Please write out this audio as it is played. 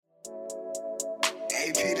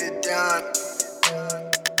Yeah,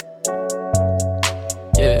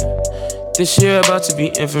 this year about to be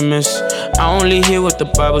infamous. I only hear what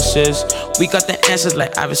the Bible says. We got the answers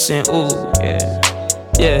like Iverson. Ooh,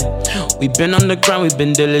 yeah. We been on the grind, we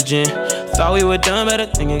been diligent. Thought we were done, better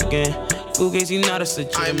think again. Fugazi, not a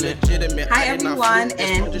legitimate. Hi everyone,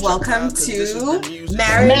 and welcome to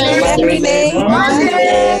Married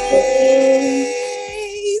Mondays.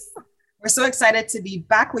 We're so excited to be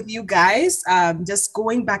back with you guys. Just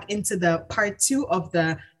going back into the part 2 of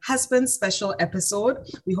the husband special episode.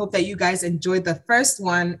 We hope that you guys enjoyed the first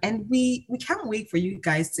one, and we can't wait for you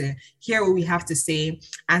guys to hear what we have to say,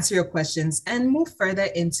 answer your questions, and move further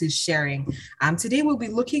into sharing. Today we'll be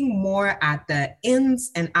looking more at the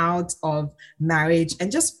ins and outs of marriage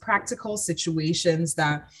and just practical situations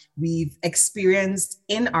that we've experienced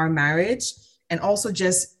in our marriage, and also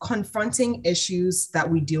just confronting issues that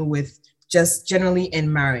we deal with just generally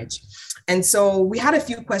in marriage. And so we had a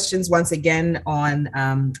few questions once again on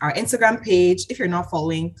our Instagram page. If you're not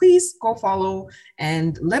following, please go follow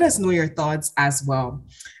and let us know your thoughts as well.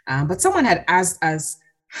 But someone had asked us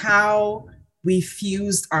how we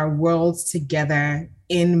fused our worlds together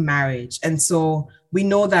in marriage. And so we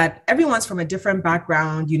know that everyone's from a different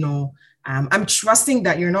background, I'm trusting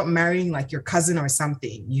that you're not marrying like your cousin or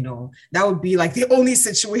something, that would be like the only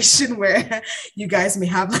situation where you guys may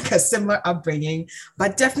have like a similar upbringing,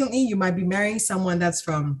 but definitely you might be marrying someone that's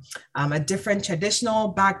from a different traditional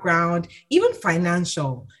background, even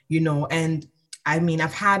financial, and I mean,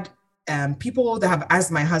 I've had people that have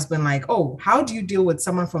asked my husband like, oh, how do you deal with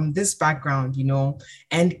someone from this background,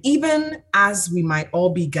 and even as we might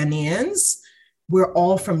all be Ghanaians, we're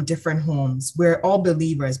all from different homes. We're all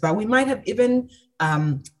believers, but we might have even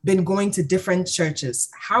been going to different churches.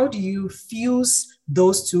 How do you fuse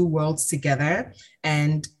those two worlds together?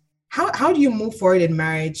 And how do you move forward in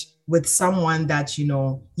marriage with someone that,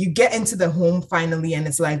 you get into the home finally, and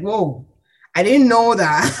it's like, whoa, I didn't know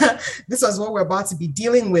that this was what we're about to be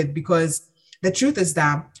dealing with, because the truth is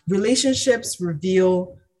that relationships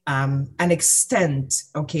reveal to an extent,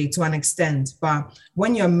 but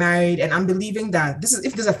when you're married, and I'm believing that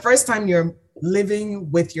if there's a first time you're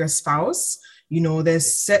living with your spouse,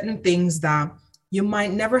 there's certain things that you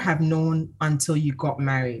might never have known until you got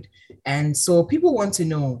married. And so people want to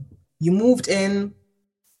know, you moved in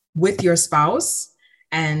with your spouse,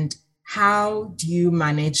 and how do you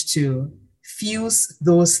manage to fuse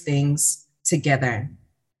those things together?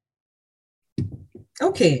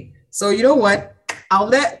 Okay, so you know what?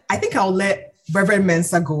 I think I'll let Reverend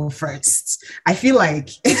Mensah go first. I feel like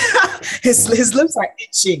his lips are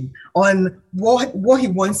itching on what he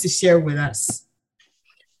wants to share with us.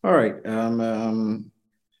 All right.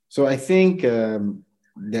 So I think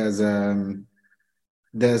there's a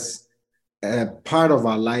part of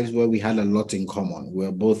our lives where we had a lot in common.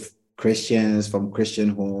 We're both Christians from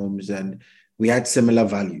Christian homes, and we had similar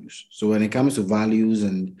values. So when it comes to values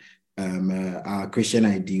and our Christian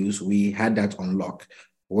ideals, we had that on lock.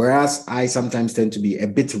 Whereas I sometimes tend to be a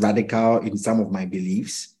bit radical in some of my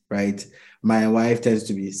beliefs, right? My wife tends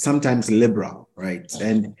to be sometimes liberal, right?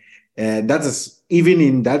 And that is, even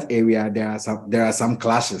in that area, there are some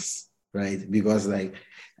clashes, right? Because like,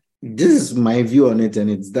 this is my view on it, and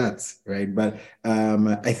it's that, right? But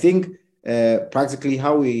I think practically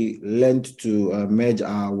how we learned to merge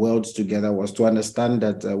our worlds together was to understand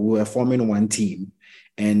that we were forming one team,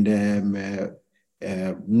 and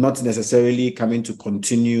not necessarily coming to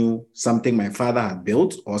continue something my father had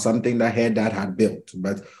built or something that her dad had built,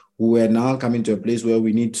 but we were now coming to a place where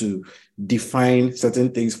we need to define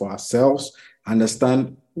certain things for ourselves,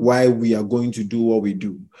 understand why we are going to do what we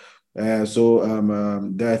do. So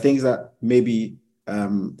there are things that maybe,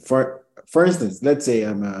 for instance, let's say,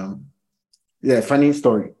 funny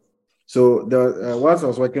story. So once I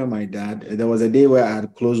was working with my dad, there was a day where I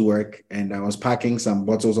had closed work and I was packing some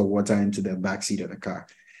bottles of water into the backseat of the car.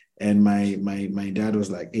 And my dad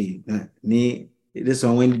was like, hey, this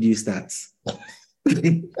one, when did you start?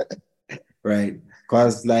 Right?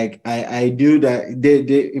 Because like I do that, they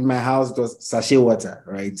in my house, it was sachet water,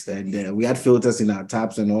 right? And we had filters in our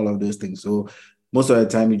taps and all of those things. So most of the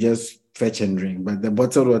time you just fetch and drink. But the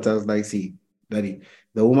bottled water was like, see, Daddy,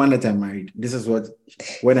 the woman that I married, this is what,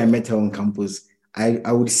 when I met her on campus,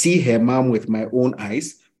 I would see her mom with my own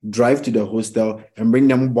eyes, drive to the hostel and bring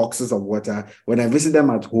them boxes of water. When I visit them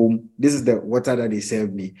at home, this is the water that they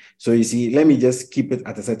serve me. So you see, let me just keep it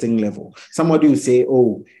at a certain level. Somebody will say,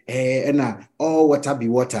 oh, all water be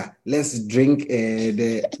water. Let's drink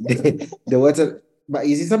the water. But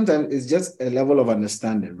you see, sometimes it's just a level of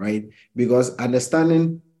understanding, right? Because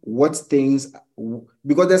understanding what things,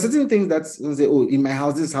 because there's certain things that say, oh, in my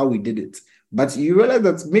house, this is how we did it. But you realize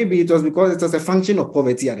that maybe it was because it was a function of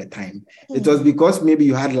poverty at the time. It was because maybe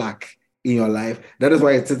you had lack in your life. That is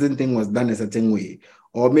why a certain thing was done a certain way.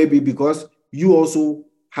 Or maybe because you also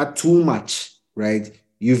had too much, right?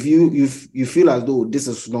 You feel as though this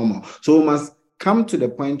is normal. So we must come to the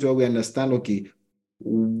point where we understand, okay,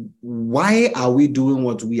 why are we doing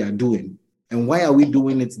what we are doing? And why are we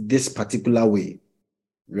doing it this particular way?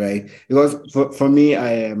 Right? Because for me,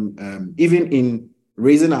 I am even in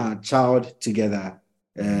raising our child together,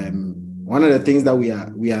 one of the things that we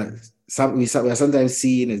are sometimes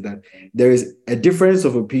seeing is that there is a difference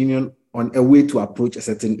of opinion on a way to approach a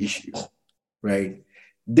certain issue, right?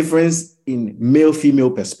 Difference in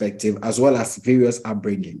male-female perspective as well as various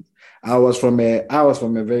upbringing. I was from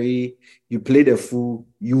a very, you play the fool,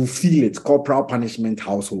 you feel it, corporal punishment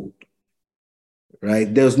household,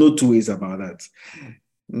 right? There's no two ways about that.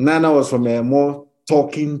 Nana was from a more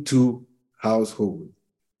talking to household,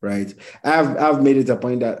 right? I've made it a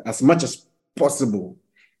point that as much as possible,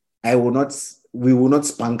 we will not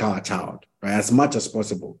spank our child, right? As much as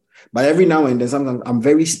possible. But every now and then, sometimes I'm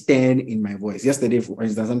very stern in my voice. Yesterday, for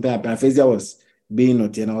instance, something happened. Fezia was being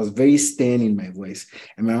naughty, and I was very stern in my voice.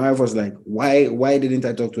 And my wife was like, "Why didn't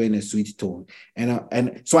I talk to her in a sweet tone?"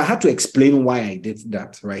 And so I had to explain why I did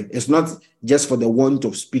that, right? It's not just for the want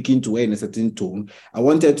of speaking to her in a certain tone. I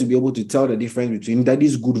wanted to be able to tell the difference between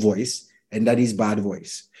daddy's good voice and daddy's bad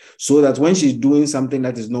voice, so that when she's doing something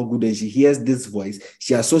that is not good and she hears this voice,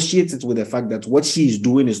 she associates it with the fact that what she is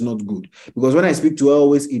doing is not good. Because when I speak to her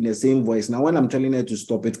always in the same voice, now when I'm telling her to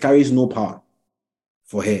stop, it carries no power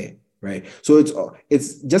for her, right? So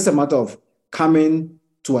it's just a matter of coming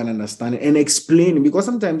to an understanding and explaining, because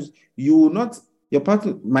sometimes you will not, your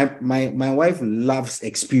partner, my wife loves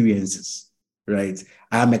experiences, right?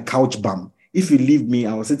 I am a couch bum. If you leave me,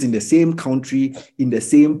 I will sit in the same country, in the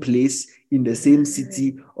same place, in the same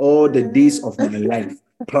city, all the days of my life,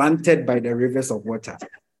 planted by the rivers of water.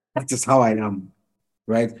 That is how I am,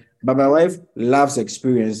 right? But my wife loves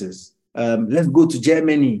experiences. Let's go to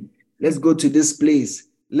Germany. Let's go to this place.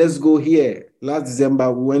 Let's go here. Last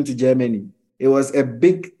December, we went to Germany. It was a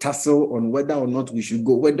big tussle on whether or not we should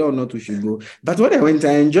go. But when I went,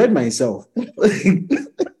 I enjoyed myself.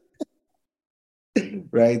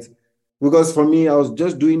 Right? Because for me, I was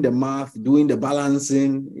just doing the math, doing the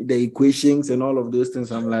balancing, the equations, and all of those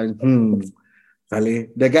things. I'm like, Sally,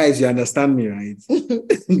 the guys, you understand me, right?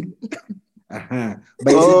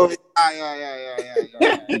 But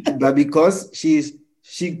but because she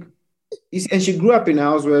grew up in a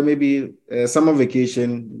house where maybe summer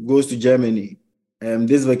vacation goes to Germany.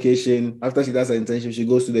 This vacation, after she does her internship, she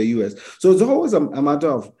goes to the US. So it's always a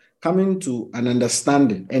matter of coming to an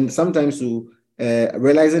understanding, and sometimes to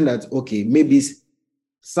realizing that, okay, maybe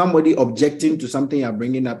somebody objecting to something you're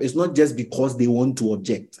bringing up is not just because they want to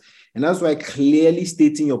object. And that's why clearly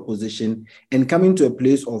stating your position and coming to a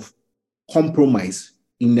place of compromise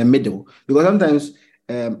in the middle. Because sometimes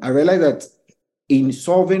I realize that in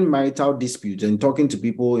solving marital disputes and talking to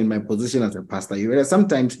people in my position as a pastor, you realize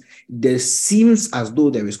sometimes there seems as though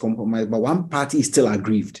there is compromise, but one party is still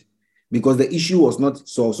aggrieved because the issue was not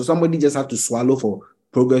solved. So somebody just had to swallow for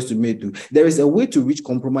progress to be made. There is a way to reach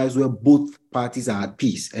compromise where both parties are at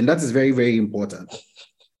peace. And that is very, very important,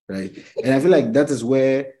 right? And I feel like that is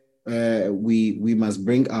where we must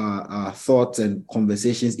bring our thoughts and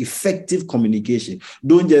conversations, effective communication.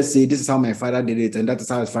 Don't just say, this is how my father did it, and that is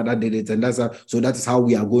how his father did it, and that is how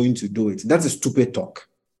we are going to do it. That's a stupid talk.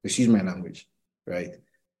 Excuse my language, right?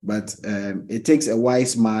 But it takes a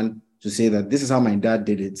wise man to say that this is how my dad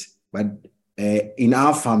did it, but in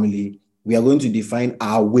our family, we are going to define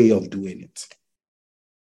our way of doing it.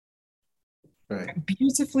 Right.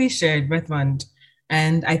 Beautifully shared, Redmond.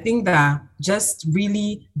 And I think that just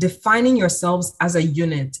really defining yourselves as a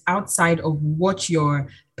unit outside of what your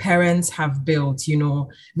parents have built,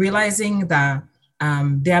 realizing that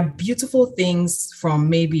there are beautiful things from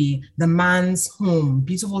maybe the man's home,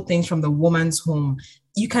 beautiful things from the woman's home.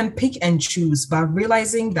 You can pick and choose, but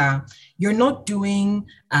realizing that you're not doing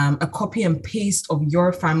a copy and paste of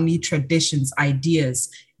your family traditions, ideas,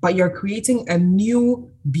 but you're creating a new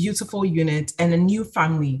beautiful unit and a new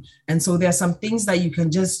family. And so there are some things that you can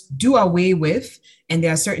just do away with, and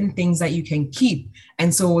there are certain things that you can keep.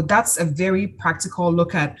 And so that's a very practical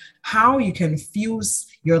look at how you can fuse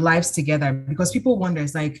your lives together, because people wonder,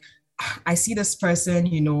 it's like, I see this person,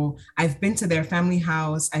 I've been to their family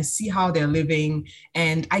house, I see how they're living,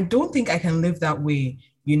 and I don't think I can live that way,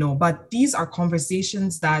 but these are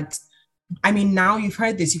conversations that, now you've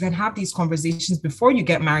heard this, you can have these conversations before you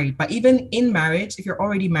get married, but even in marriage, if you're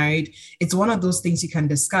already married, it's one of those things you can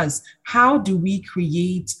discuss. How do we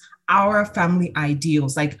create our family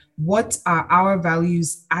ideals, like what are our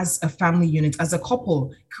values as a family unit, as a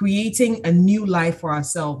couple, creating a new life for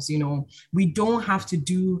ourselves. We don't have to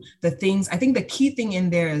do the things. I think the key thing in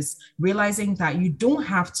there is realizing that you don't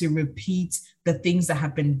have to repeat the things that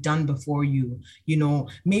have been done before you.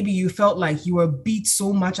 Maybe you felt like you were beat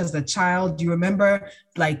so much as a child. Do you remember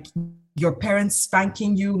like your parents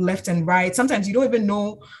spanking you left and right? Sometimes you don't even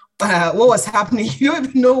know what was happening. You don't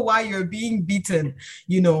even know why you're being beaten,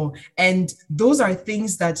 and those are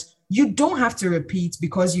things that you don't have to repeat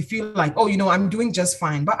because you feel like, oh, I'm doing just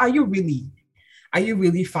fine. But are you really? Are you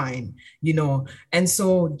really fine? And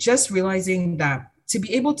so just realizing that to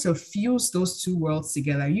be able to fuse those two worlds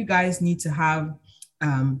together, you guys need to have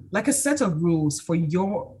like a set of rules for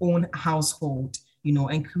your own household,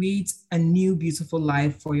 and create a new beautiful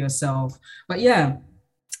life for yourself. But yeah,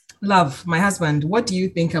 Love, my husband, what do you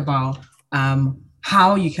think about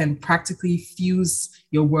how you can practically fuse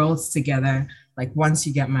your worlds together, like once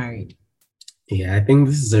you get married? Yeah, I think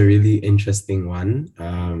this is a really interesting one.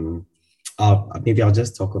 Maybe I'll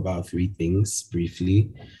just talk about three things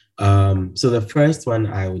briefly. So the first one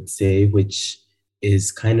I would say, which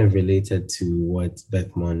is kind of related to what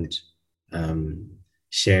Bethmond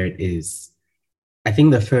shared, is I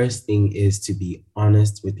think the first thing is to be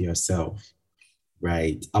honest with yourself,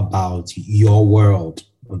 right, about your world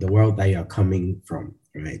or the world that you're coming from,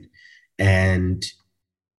 right? And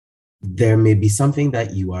there may be something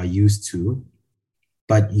that you are used to,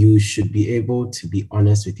 but you should be able to be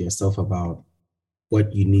honest with yourself about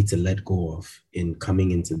what you need to let go of in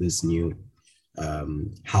coming into this new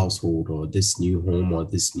household or this new home or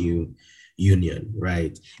this new union,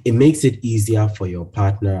 right? It makes it easier for your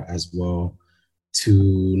partner as well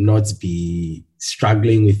to not be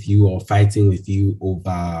struggling with you or fighting with you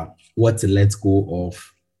over what to let go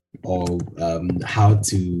of, or how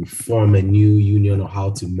to form a new union or how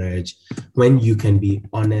to merge, when you can be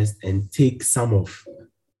honest and take some of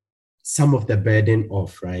the burden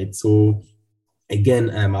off, right? So again,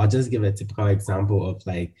 I'll just give a typical example of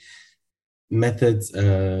like methods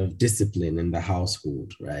of discipline in the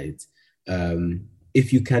household, right?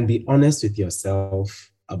 If you can be honest with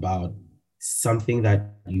yourself about something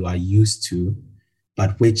that you are used to,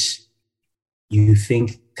 but which you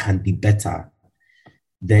think can be better,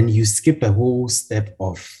 then you skip a whole step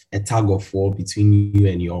of a tug of war between you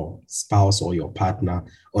and your spouse or your partner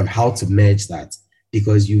on how to merge that,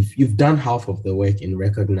 because you've done half of the work in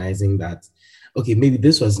recognizing that, okay, maybe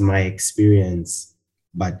this was my experience,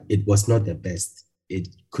 but it was not the best. It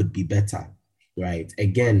could be better, right?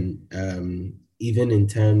 Again, even in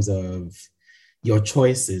terms of your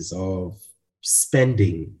choices of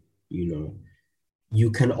spending,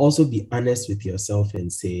 you can also be honest with yourself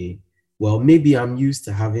and say, well, maybe I'm used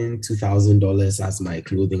to having $2,000 as my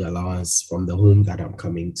clothing allowance from the home that I'm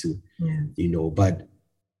coming to, but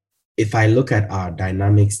if I look at our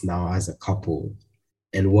dynamics now as a couple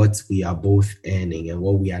and what we are both earning and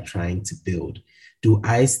what we are trying to build, do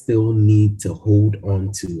I still need to hold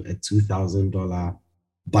on to a $2,000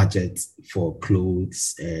 budget for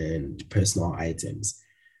clothes and personal items?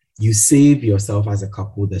 You save yourself as a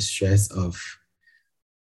couple the stress of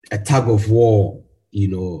a tug of war,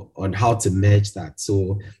 on how to merge that.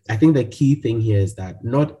 So I think the key thing here is that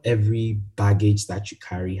not every baggage that you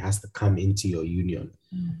carry has to come into your union,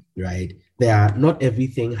 right? Not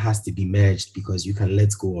everything has to be merged because you can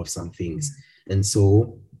let go of some things. And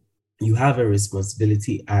so you have a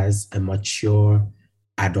responsibility as a mature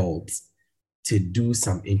adult to do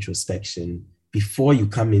some introspection before you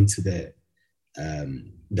come into the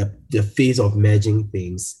phase of merging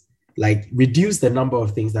things. Like, reduce the number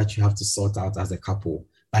of things that you have to sort out as a couple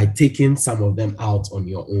by taking some of them out on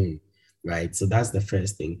your own, right? So that's the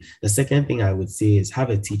first thing. The second thing I would say is have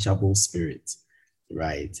a teachable spirit,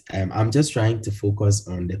 right? I'm just trying to focus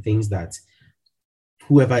on the things that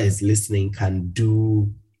whoever is listening can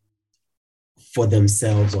do for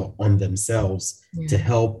themselves or on themselves to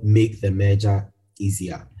help make the merger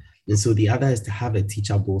easier. And so the other is to have a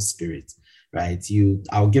teachable spirit, right?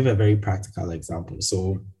 I'll give a very practical example.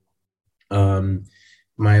 So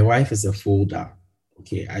my wife is a folder.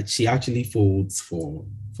 Okay, she actually folds for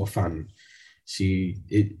fun. She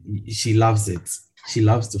loves it. She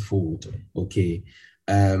loves to fold. Okay.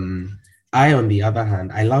 I, on the other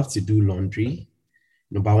hand, I love to do laundry.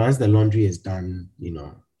 But once the laundry is done,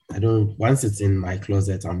 once it's in my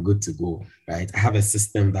closet, I'm good to go, right? I have a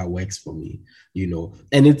system that works for me,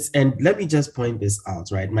 and let me just point this out,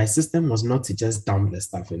 right? My system was not to just dump the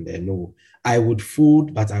stuff in there. No, I would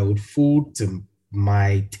fold, but I would fold to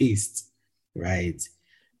my taste, right?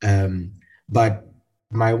 But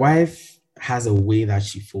my wife has a way that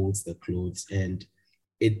she folds the clothes, and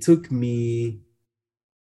it took me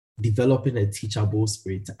developing a teachable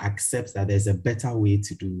spirit to accept that there's a better way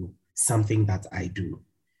to do something that I do,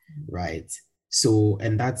 right? So,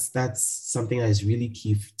 and that's something that is really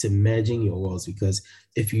key to merging your worlds, because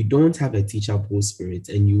if you don't have a teachable spirit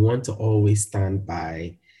and you want to always stand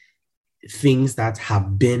by things that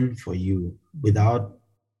have been for you without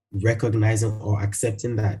recognizing or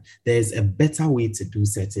accepting that there's a better way to do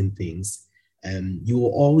certain things, you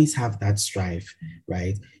will always have that strife,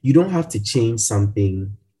 right? You don't have to change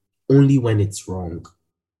something only when it's wrong.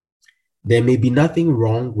 There may be nothing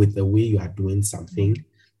wrong with the way you are doing something.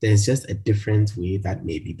 There's just a different way that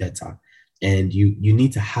may be better. And you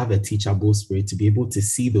need to have a teachable spirit to be able to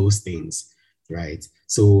see those things, right?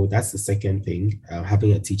 So that's the second thing,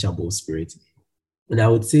 having a teachable spirit. And I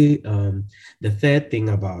would say the third thing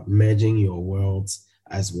about merging your worlds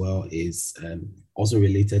as well is also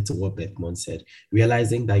related to what Bethmon said,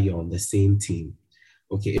 realizing that you're on the same team.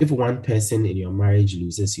 Okay, if one person in your marriage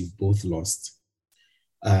loses, you've both lost.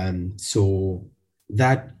 So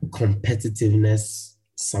that competitiveness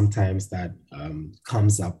sometimes that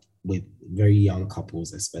comes up with very young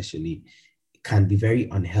couples, especially, can be very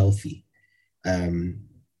unhealthy.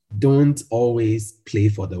 Don't always play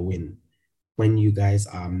for the win. When you guys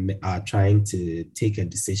are trying to take a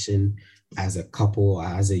decision as a couple or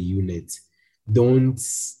as a unit, don't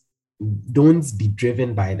be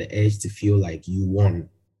driven by the urge to feel like you won.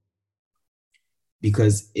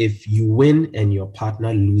 Because if you win and your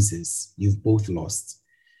partner loses, you've both lost,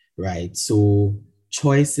 right? So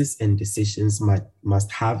choices and decisions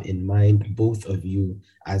must have in mind both of you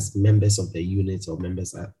as members of the unit or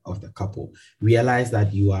members of the couple. Realize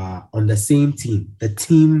that you are on the same team. The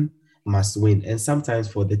team must win. And sometimes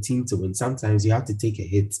for the team to win, sometimes you have to take a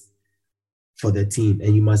hit for the team,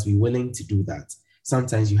 and you must be willing to do that.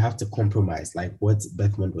 Sometimes you have to compromise, like what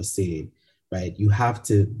Bethmond was saying, right? You have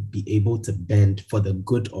to be able to bend for the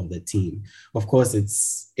good of the team. Of course,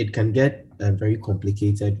 it can get very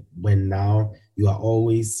complicated when now you are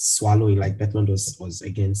always swallowing, like Bethmond was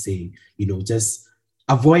again saying, just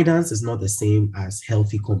avoidance is not the same as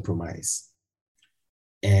healthy compromise.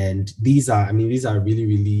 And these are really,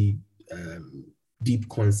 really deep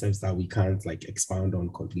concepts that we can't expound on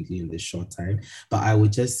completely in this short time. But I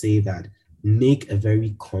would just say that make a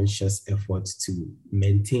very conscious effort to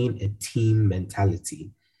maintain a team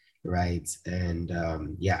mentality, right? And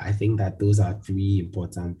I think that those are three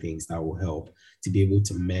important things that will help to be able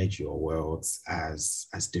to merge your worlds as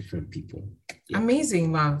different people. Yeah.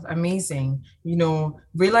 Amazing, love. Amazing.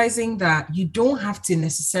 Realizing that you don't have to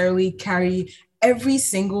necessarily carry every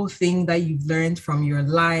single thing that you've learned from your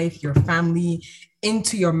life, your family,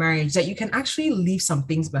 into your marriage, that you can actually leave some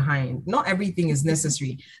things behind. Not everything is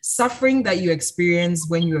necessary. Suffering that you experienced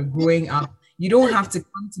when you were growing up, you don't have to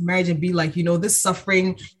come to marriage and be like, this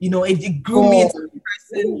suffering, it grew me into the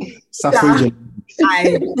person suffering.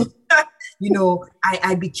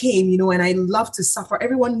 I became, and I love to suffer.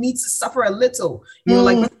 Everyone needs to suffer a little,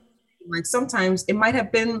 like sometimes it might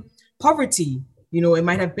have been poverty, it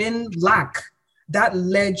might have been lack that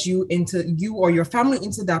led you or your family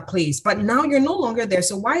into that place. But now you're no longer there.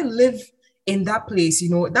 So why live in that place?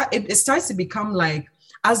 That it starts to become like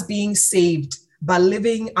us being saved by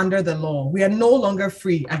living under the law. We are no longer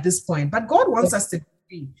free at this point, but God wants us to be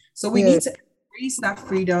free. So we need to embrace that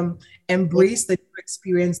freedom, embrace the new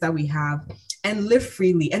experience that we have, and live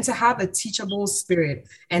freely, and to have a teachable spirit.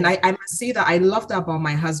 And I must say that I love that about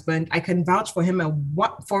my husband. I can vouch for him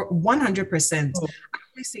for 100%.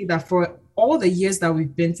 I say that for all the years that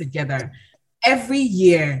we've been together, every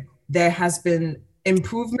year there has been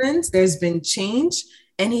improvement, there's been change,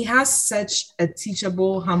 and he has such a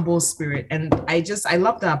teachable, humble spirit. And I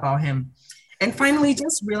love that about him. And finally,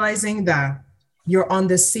 just realizing that you're on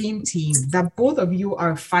the same team, that both of you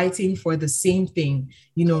are fighting for the same thing,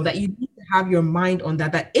 that you need to have your mind on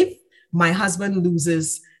that if my husband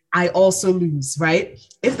loses, I also lose, right?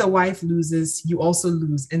 If the wife loses, you also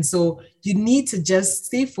lose. And so you need to just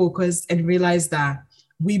stay focused and realize that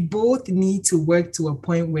we both need to work to a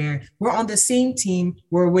point where we're on the same team,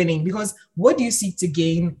 we're winning. Because what do you seek to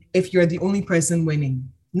gain if you're the only person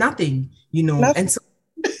winning? Nothing, Nothing. And so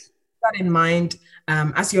keep that in mind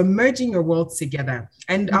as you're merging your worlds together.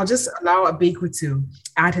 And I'll just allow Abeku to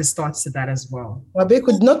add his thoughts to that as well.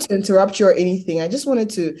 Abeku, not to interrupt you or anything, I just wanted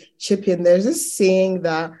to chip in. There's this saying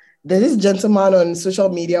that there's this gentleman on social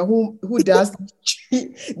media who does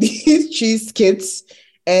these cheese skits.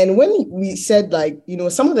 And when we said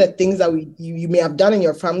some of the things that you may have done in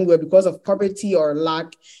your family were because of poverty or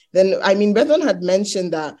lack, then Bethlehem had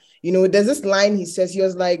mentioned that, there's this line he says, he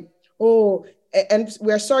was like, oh, and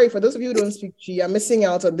we're sorry for those of you who don't speak Twi, you're missing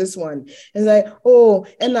out on this one. It's like, oh,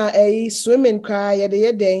 and a swimming cry,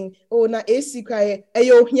 oh, na AC cry,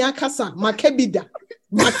 ayo hiakasa, makebida.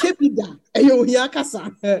 Makebida, ayo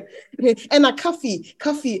hiakasa. And a coffee,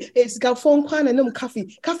 it's got phone kwan and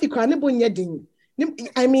coffee kwan ding.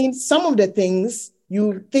 I mean, some of the things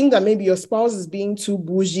you think that maybe your spouse is being too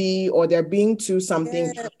bougie or they're being too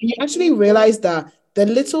something. Yeah. You actually realize that the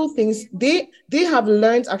little things, they have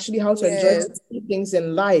learned actually how to enjoy things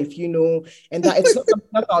in life, you know, and that it's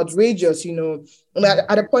not outrageous, you know. And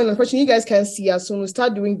at a point, unfortunately, you guys can't see us. When we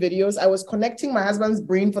start doing videos, I was connecting my husband's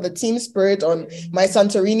brain for the team spirit on my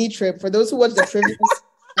Santorini trip. For those who watch the previous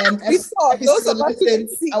we saw those of us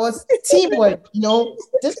I was teamwork, you know,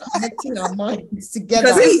 just connecting our minds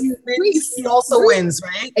together. Because he also wins,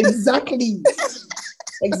 right? Exactly.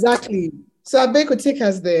 Exactly. So Abe could take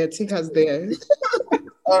us there.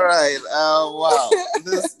 All right. Wow.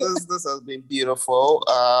 This has been beautiful.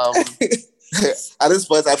 At this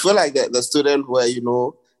point, I feel like the student where, you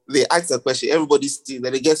know, they ask a question, everybody still,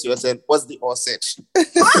 then they guess you said, what's the offset?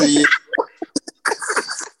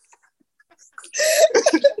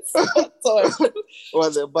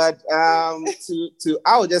 But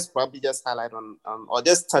I will just probably just highlight on or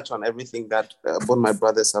just touch on everything that both my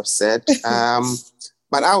brothers have said.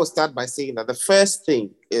 But I will start by saying that the first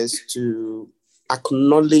thing is to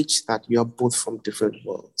acknowledge that you are both from different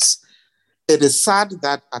worlds. It is sad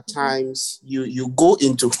that at times you go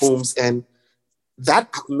into homes and that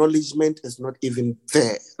acknowledgement is not even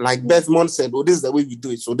there. Like Bethmon said, oh, this is the way we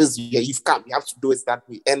do it. So this, you've come, you have to do it that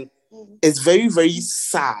way. And it's very, very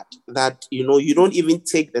sad that, you know, you don't even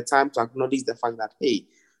take the time to acknowledge the fact that, hey,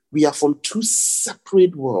 we are from two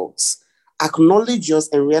separate worlds. Acknowledge yours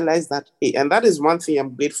and realize that, hey, and that is one thing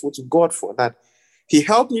I'm grateful to God for, that he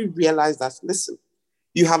helped me realize that, listen,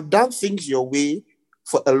 you have done things your way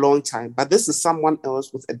for a long time, but this is someone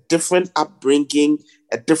else with a different upbringing,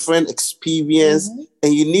 a different experience,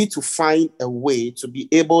 and you need to find a way to be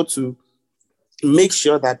able to make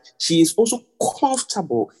sure that she is also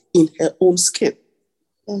comfortable in her own skin.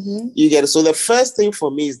 You get it? So the first thing for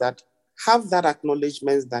me is that have that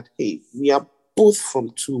acknowledgement that, hey, we are both from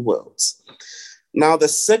two worlds. Now, the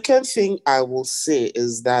second thing I will say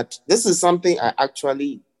is that this is something I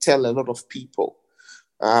actually tell a lot of people.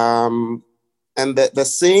 And the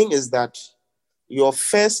saying is that your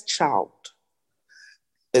first child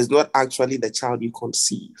is not actually the child you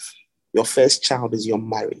conceive. Your first child is your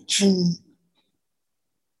marriage.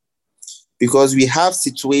 Because we have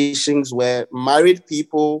situations where married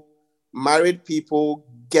people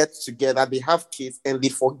get together, they have kids, and they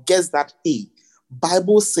forget that, hey,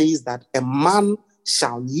 Bible says that a man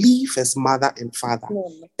shall leave his mother and father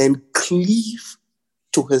and cleave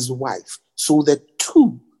to his wife. So the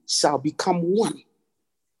two shall become one.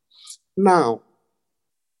 Now,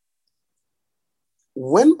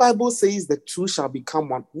 when Bible says the two shall become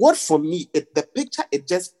one, what for me, the picture it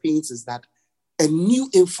just paints is that a new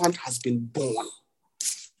infant has been born.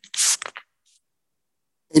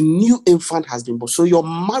 A new infant has been born. So your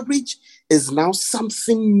marriage is now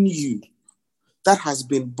something new that has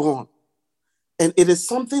been born. And it is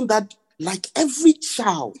something that, like every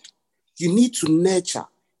child, you need to nurture.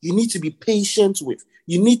 You need to be patient with.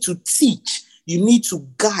 You need to teach. You need to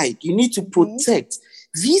guide. You need to protect.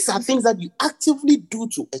 These are things that you actively do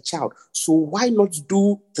to a child. So why not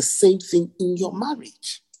do the same thing in your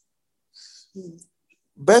marriage?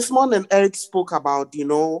 Bethmon and Eric spoke about, you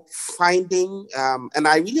know, finding, and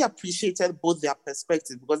I really appreciated both their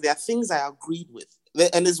perspectives because there are things I agreed with.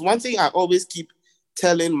 And it's one thing I always keep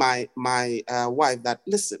telling my wife that,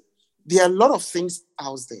 listen, there are a lot of things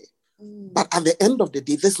out there, but at the end of the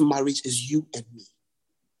day, this marriage is you and me.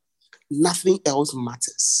 Nothing else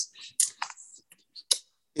matters.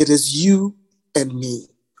 It is you and me.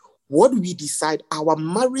 What we decide, our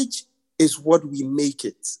marriage is what we make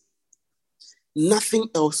it. Nothing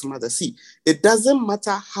else matters. See, it doesn't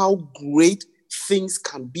matter how great things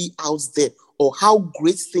can be out there or how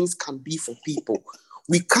great things can be for people.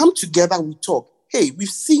 We come together, we talk. Hey, we've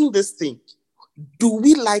seen this thing. Do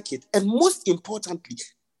we like it? And most importantly,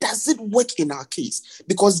 does it work in our case?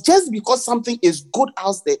 Because just because something is good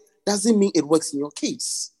out there doesn't mean it works in your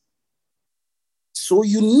case. So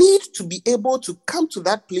you need to be able to come to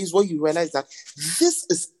that place where you realize that this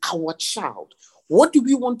is our child. What do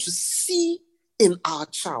we want to see in our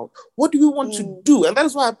child? What do we want to do? And that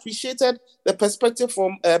is why I appreciated the perspective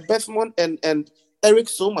from Bethmon and Eric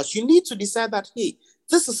so much. You need to decide that, hey,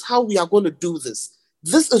 this is how we are going to do this.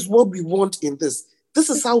 This is what we want in this. This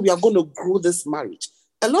is how we are going to grow this marriage.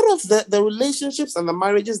 A lot of the relationships and the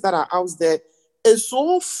marriages that are out there is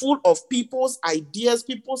so full of people's ideas,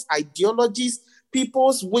 people's ideologies,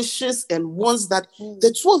 people's wishes and wants that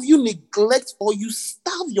the two of you neglect or you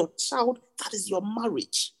starve your child. That is your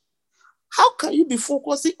marriage. How can you be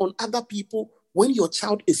focusing on other people when your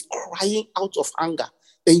child is crying out of anger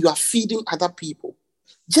and you are feeding other people?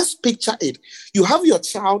 Just picture it. You have your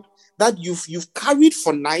child that you've carried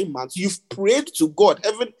for 9 months. You've prayed to God.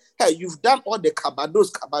 Heaven, hey, you've done all the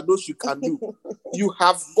kabados you can do.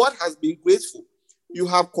 God has been grateful. You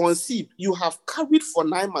have conceived. You have carried for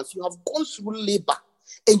 9 months. You have gone through labor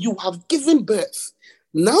and you have given birth.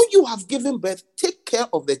 Now you have given birth. Take care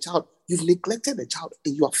of the child. You've neglected the child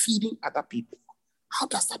and you are feeding other people. How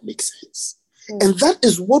does that make sense? And that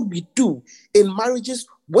is what we do in marriages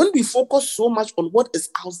when we focus so much on what is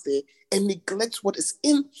out there and neglect what is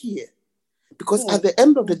in here. Because at the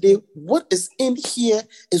end of the day, what is in here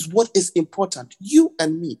is what is important. You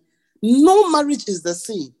and me. No marriage is the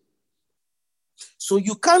same. So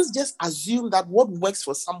you can't just assume that what works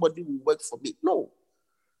for somebody will work for me. No.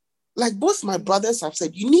 Like both my brothers have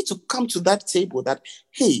said, you need to come to that table that,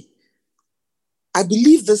 hey, I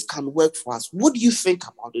believe this can work for us. What do you think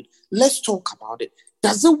about it? Let's talk about it.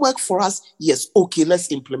 Does it work for us? Yes. Okay,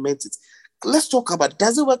 let's implement it. Let's talk about it.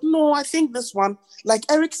 Does it work? No, I think this one, like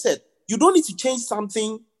Eric said, you don't need to change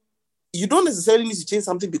something. You don't necessarily need to change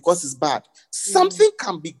something because it's bad. Something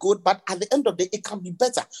can be good, but at the end of the day, it can be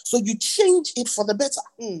better. So you change it for the better.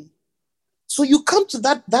 So you come to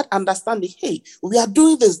that understanding, hey, we are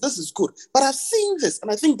doing this. This is good. But I've seen this,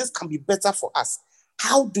 and I think this can be better for us.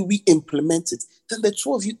 How do we implement it? Then the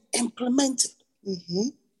two of you implement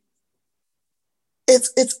it.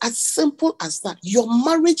 It's as simple as that. Your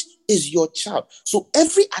marriage is your child. So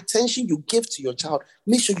every attention you give to your child,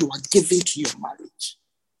 make sure you are giving to your marriage.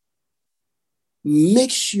 Make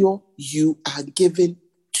sure you are giving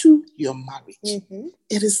to your marriage.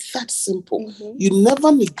 It is that simple. You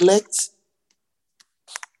never neglect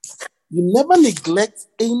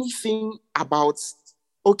anything about,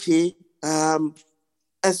 okay,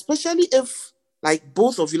 especially if like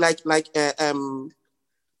both of you, like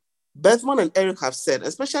Bethman and Eric have said,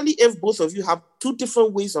 especially if both of you have two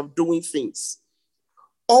different ways of doing things,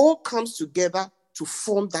 all comes together to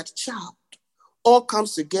form that child. All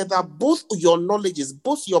comes together, both your knowledges,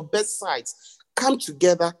 both your best sides come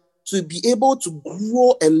together to be able to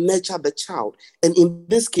grow and nurture the child. And in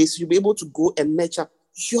this case, you'll be able to grow and nurture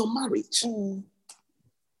your marriage.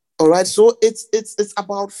 All right, so it's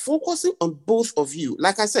about focusing on both of you.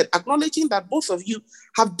 Like I said, acknowledging that both of you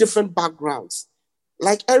have different backgrounds.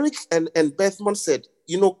 Like Eric and Bethman said,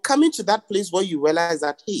 coming to that place where you realize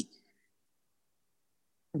that, hey,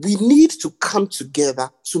 we need to come together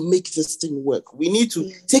to make this thing work. We need to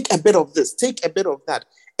take a bit of this, take a bit of that.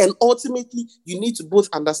 And ultimately, you need to both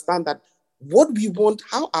understand that what we want,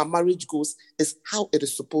 how our marriage goes, is how it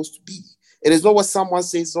is supposed to be. It is not what someone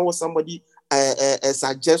says, it's not what somebody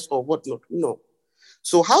suggests or whatnot. No.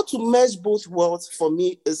 So how to merge both worlds for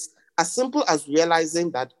me is as simple as realizing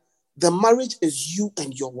that the marriage is you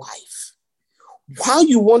and your wife. How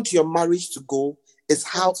you want your marriage to go is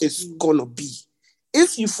how it's going to be.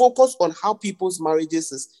 If you focus on how people's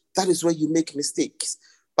marriages is, that is where you make mistakes.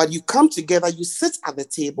 But you come together, you sit at the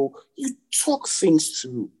table, you talk things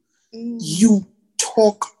through. You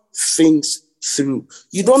talk things through.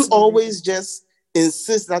 You don't always just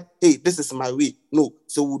insist that, hey, this is my way. No,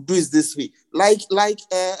 so we'll do it this way. Like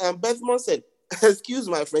Bethman said, excuse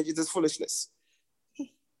my French, it is foolishness.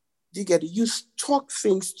 Do you get it? You talk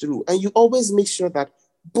things through, and you always make sure that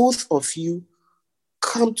both of you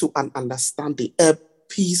come to an understanding, a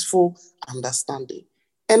peaceful understanding.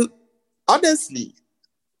 And honestly,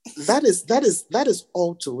 that is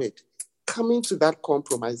all to it. Coming to that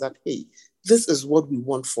compromise that, hey, this is what we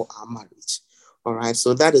want for our marriage. All right.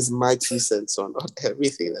 So that is my 2 cents on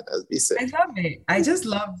everything that has been said. I love it. I just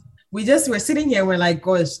love, we're sitting here, we're like,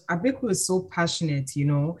 gosh, Abiku is so passionate,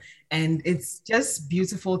 and it's just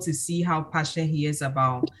beautiful to see how passionate he is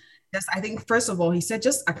about just, I think, first of all, he said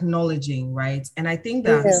just acknowledging, right? And I think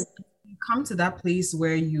that you come to that place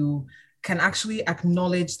where you can actually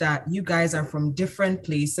acknowledge that you guys are from different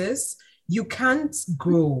places. You can't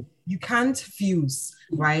grow, you can't fuse,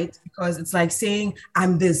 right? Because it's like saying,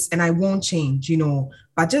 I'm this and I won't change,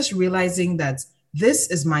 but just realizing that this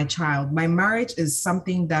is my child. My marriage is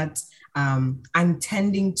something that I'm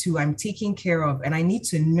tending to, I'm taking care of, and I need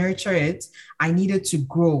to nurture it. I need it to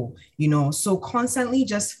grow, so constantly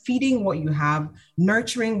just feeding what you have,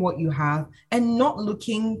 nurturing what you have, and not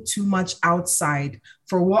looking too much outside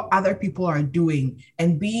for what other people are doing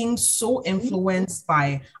and being so influenced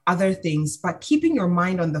by other things, but keeping your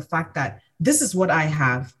mind on the fact that this is what I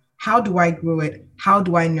have. How do I grow it? How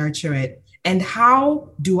do I nurture it? And how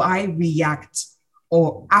do I react,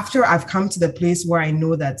 or after I've come to the place where I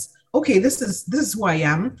know that, okay, this is who I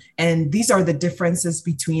am, and these are the differences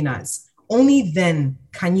between us. Only then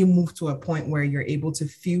can you move to a point where you're able to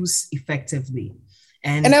fuse effectively.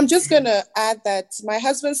 And I'm just going to add that my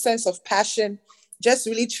husband's sense of passion just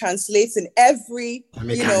really translates in every,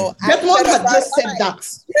 Desmond had just said that.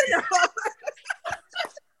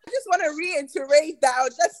 I just want to reiterate that. I'll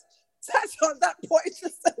just touch on that point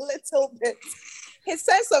just a little bit. His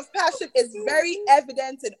sense of passion is very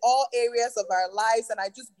evident in all areas of our lives, and I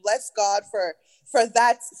just bless God for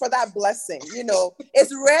that blessing.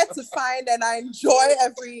 It's rare to find, and I enjoy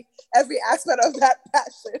every aspect of that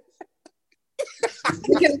passion.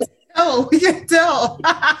 We can tell.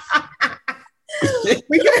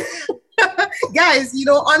 Guys,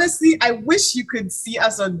 honestly, I wish you could see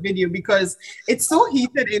us on video because it's so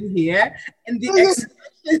heated in here, and the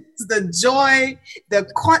expressions, the joy,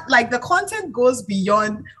 the content goes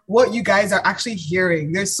beyond what you guys are actually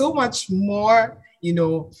hearing. There's so much more,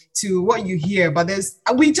 to what you hear, but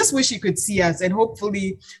we just wish you could see us, and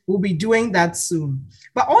hopefully we'll be doing that soon.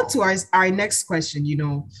 But on to our next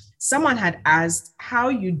question. Someone had asked how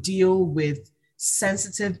you deal with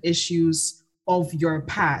sensitive issues of your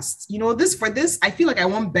past. I feel like I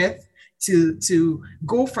want Beth to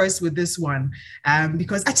go first with this one,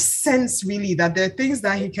 because I just sense really that there are things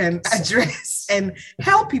that he can address and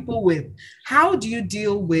help people with. How do you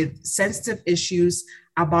deal with sensitive issues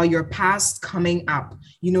about your past coming up?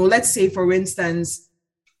 Let's say, for instance,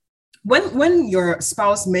 when your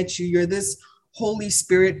spouse met you, you're this Holy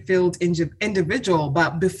Spirit filled individual,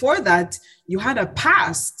 but before that you had a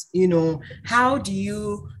past. How do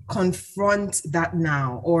you confront that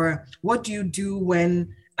now, or what do you do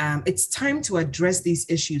when it's time to address these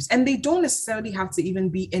issues? And they don't necessarily have to even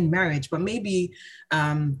be in marriage, but maybe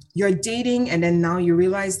you're dating and then now you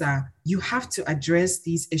realize that you have to address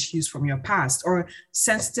these issues from your past, or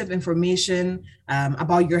sensitive information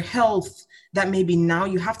about your health that maybe now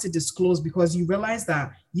you have to disclose because you realize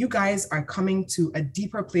that you guys are coming to a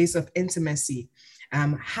deeper place of intimacy.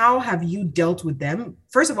 How have you dealt with them?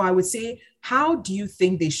 First of all, I would say, how do you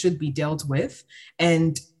think they should be dealt with?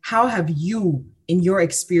 And how have you, in your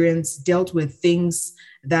experience, dealt with things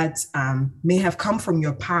that may have come from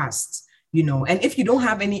your past? And if you don't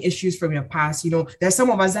have any issues from your past, there's some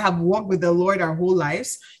of us that have walked with the Lord our whole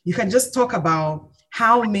lives. You can just talk about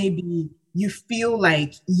how maybe you feel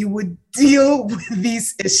like you would deal with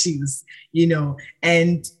these issues,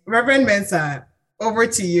 And Reverend Mensah, over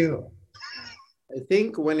to you. I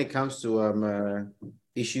think when it comes to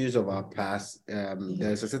issues of our past,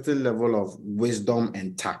 there's a certain level of wisdom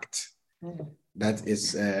and tact that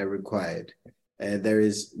is required. There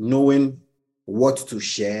is knowing what to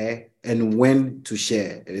share and when to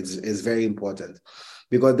share. It's very important,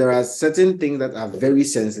 because there are certain things that are very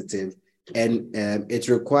sensitive, and it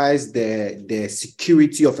requires the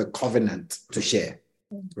security of a covenant to share,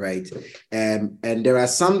 right? And there are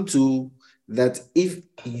some too that if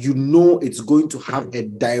it's going to have a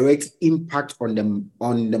direct impact on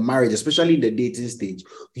the marriage, especially in the dating stage,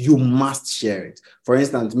 you must share it. For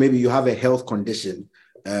instance, maybe you have a health condition,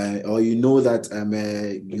 or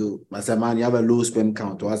that you as a man you have a low sperm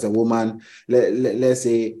count, or as a woman, let's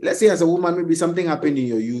say as a woman, maybe something happened in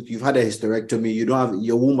your youth, you've had a hysterectomy,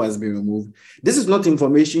 your womb has been removed. This is not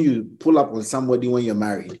information you pull up on somebody when you're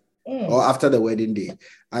married or after the wedding day.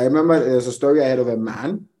 I remember there's a story I heard of a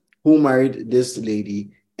man who married this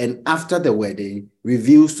lady, and after the wedding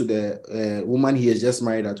reveals to the woman he has just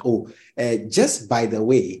married that, just by the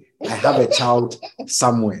way, I have a child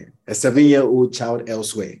somewhere, a 7-year-old child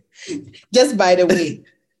elsewhere. Just by the way.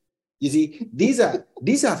 You see, these are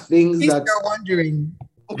things that you're wondering.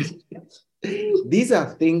 These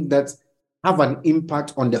are things that have an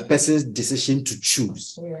impact on the person's decision to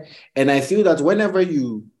choose. Yeah. And I feel that whenever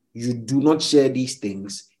you do not share these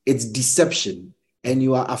things, it's deception. And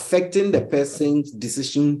you are affecting the person's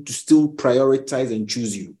decision to still prioritize and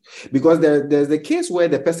choose you. Because there's a case where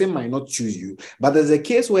the person might not choose you, but there's a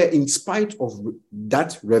case where in spite of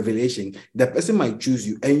that revelation, the person might choose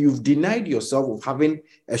you, and you've denied yourself of having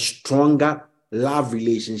a stronger love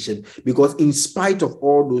relationship, because in spite of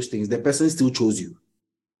all those things, the person still chose you,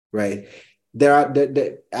 right? There are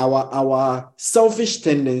our selfish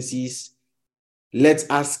tendencies let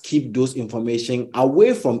us keep those information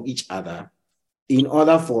away from each other, in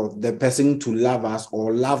order for the person to love us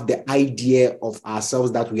or love the idea of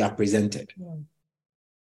ourselves that we are presented. Yeah.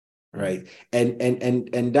 Right.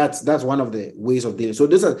 And that's one of the ways of dealing. So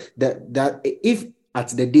this is that if at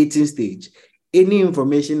the dating stage, any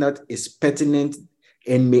information that is pertinent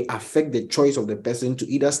and may affect the choice of the person to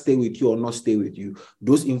either stay with you or not stay with you,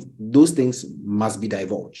 those things must be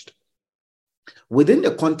divulged. Within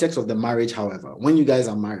the context of the marriage, however, when you guys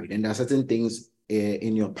are married and there are certain things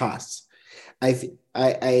in your past, I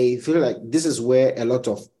feel like this is where a lot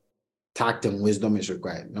of tact and wisdom is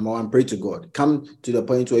required. Number one, pray to God. Come to the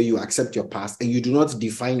point where you accept your past and you do not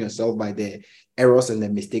define yourself by the errors and the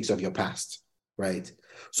mistakes of your past, right?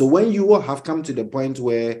 So when you have come to the point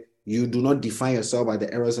where you do not define yourself by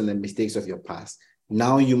the errors and the mistakes of your past,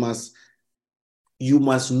 now you must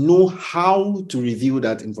know how to reveal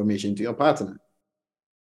that information to your partner,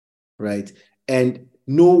 right? And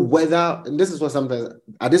know whether, and this is what sometimes,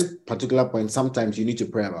 at this particular point, sometimes you need to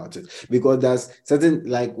pray about it, because there's certain,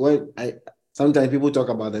 like sometimes people talk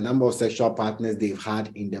about the number of sexual partners they've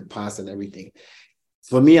had in the past and everything.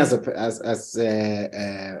 For me, as a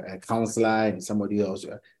counselor and somebody else,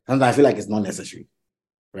 sometimes I feel like it's not necessary,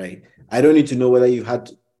 right? I don't need to know whether you had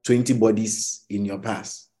 20 bodies in your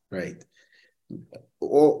past, right?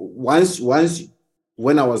 Or once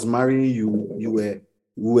when I was marrying you, we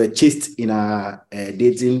were chaste in our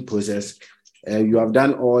dating process. You have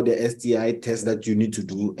done all the STI tests that you need to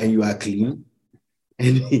do, and you are clean.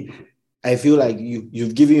 And I feel like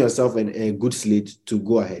you've given yourself a good slate to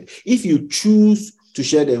go ahead. If you choose to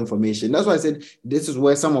share the information, that's why I said this is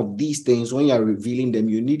where some of these things, when you are revealing them,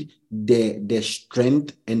 you need the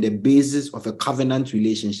strength and the basis of a covenant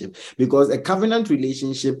relationship. Because a covenant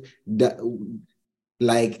relationship that,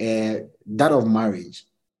 like that of marriage,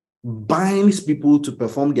 binds people to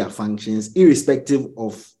perform their functions irrespective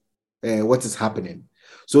of what is happening.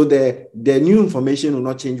 So the new information will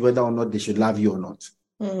not change whether or not they should love you or not.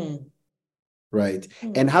 Right?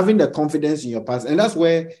 And having the confidence in your past, and that's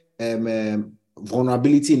where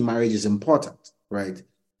vulnerability in marriage is important, right?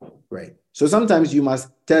 Right. So sometimes you must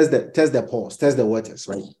test the pulse, test the waters,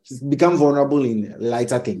 right? Become vulnerable in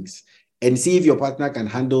lighter things and see if your partner can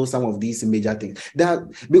handle some of these major things.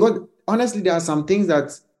 Because honestly, there are some things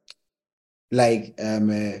that, like,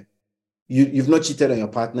 you've not cheated on your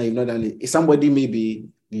partner, you've not done it. Somebody, maybe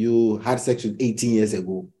you had sex with 18 years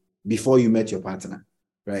ago before you met your partner,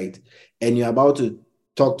 right? And you're about to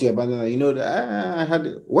talk to your partner,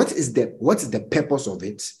 what is the purpose of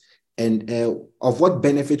it? And of what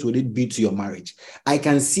benefit would it be to your marriage? I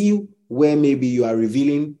can see where maybe you are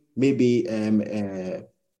revealing, maybe,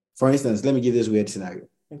 for instance, let me give this weird scenario.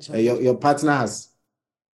 Your partner has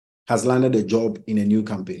landed a job in a new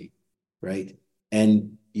company, right?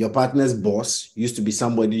 And your partner's boss used to be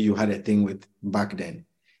somebody you had a thing with back then.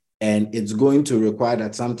 And it's going to require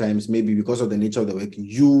that sometimes, maybe because of the nature of the work,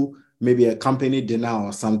 maybe a company dinner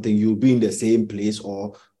or something, you'll be in the same place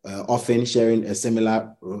or often sharing a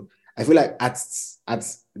similar role. I feel like at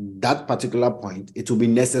that particular point, it will be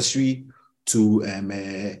necessary to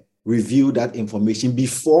review that information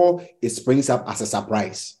before it springs up as a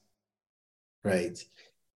surprise, right?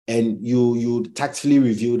 And you tactfully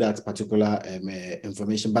review that particular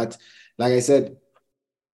information. But like I said,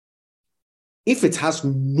 if it has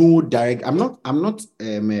no direct, I'm not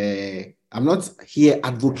here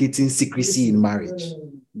advocating secrecy in marriage.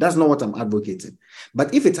 That's not what I'm advocating.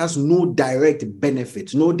 But if it has no direct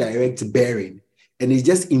benefit, no direct bearing, and it's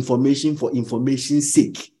just information for information's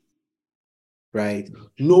sake, right?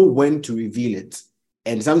 Know when to reveal it.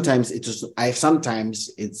 And sometimes it's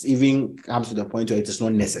even comes to the point where it is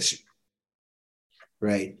not necessary,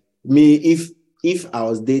 right? If I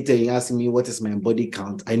was dating and you asked me what is my body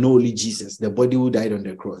count, I know only Jesus, the body who died on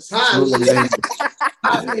the cross. Hallelujah.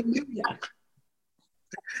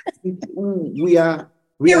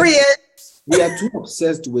 We are too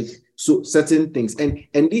obsessed with certain things, and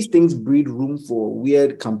these things breed room for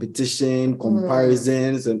weird competition,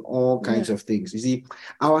 comparisons, and all kinds of things. You see,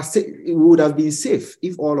 it would have been safe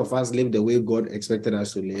if all of us lived the way God expected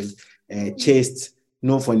us to live, chaste,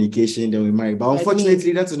 no fornication, then we marry. But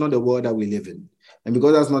unfortunately, that is not the world that we live in. And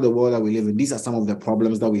because that's not the world that we live in, these are some of the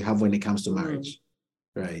problems that we have when it comes to marriage,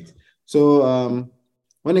 right? So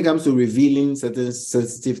when it comes to revealing certain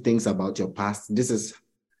sensitive things about your past, this is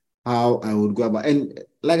how I would go about. And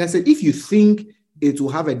like I said, if you think it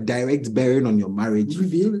will have a direct bearing on your marriage,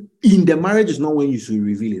 reveal it. In the marriage is not when you should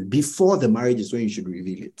reveal it. Before the marriage is when you should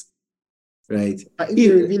reveal it, right? But if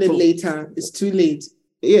you reveal it later, it's too late.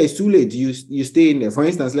 Yeah, it's too late. You stay in there. For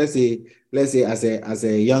instance, let's say as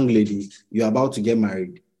a young lady, you're about to get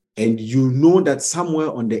married, and you know that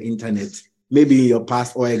somewhere on the internet, maybe in your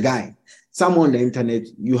past, or a guy, somewhere on the internet,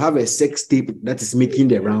 you have a sex tape that is making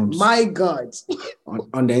the rounds. My God.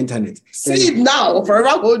 On the internet. Say it now, forever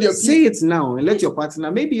hold your peace. Say it now and let your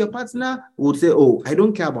partner, maybe your partner would say, oh, I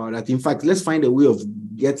don't care about that. In fact, let's find a way of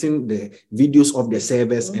getting the videos of the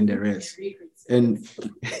servers and the rest. And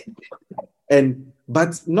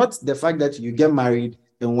but not the fact that you get married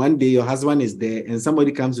and one day your husband is there and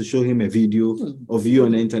somebody comes to show him a video of you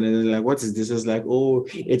on the internet and like, what is this? It's like, oh,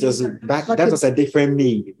 it was back, that was a different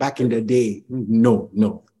me back in the day. No.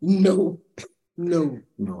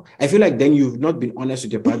 I feel like then you've not been honest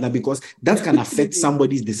with your partner, because that can affect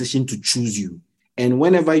somebody's decision to choose you. And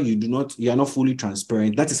whenever you are not fully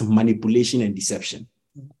transparent, that is manipulation and deception.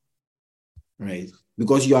 Right?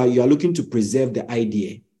 Because you are looking to preserve the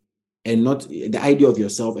idea and not the idea of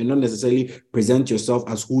yourself, and not necessarily present yourself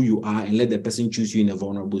as who you are and let the person choose you in a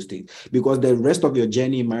vulnerable state. Because the rest of your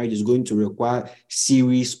journey in marriage is going to require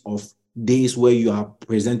series of days where you are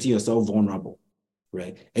presenting yourself vulnerable,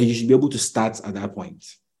 right? And you should be able to start at that point.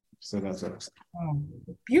 So that's what I'm saying. Oh,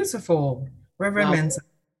 beautiful, Reverend Mensah.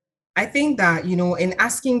 I think that, in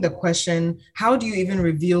asking the question, how do you even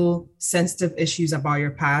reveal sensitive issues about your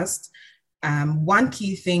past? One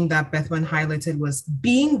key thing that Bethman highlighted was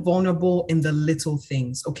being vulnerable in the little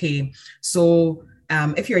things. Okay, so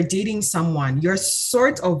if you're dating someone, you're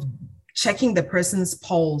sort of checking the person's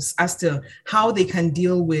pulse as to how they can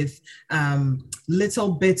deal with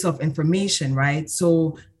little bits of information, right?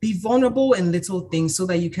 So be vulnerable in little things so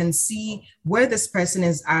that you can see where this person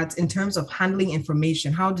is at in terms of handling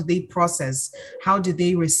information. How do they process? How do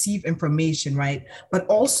they receive information, right? But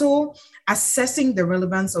also assessing the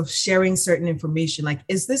relevance of sharing certain information. Like,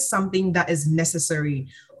 is this something that is necessary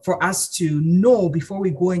for us to know before we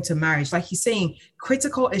go into marriage? Like he's saying,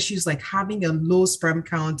 critical issues like having a low sperm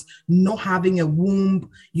count, not having a womb,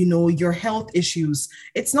 your health issues.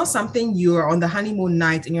 It's not something you're on the honeymoon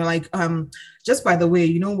night and you're like, just by the way,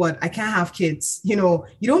 you know what, I can't have kids. You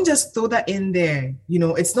don't just throw that in there.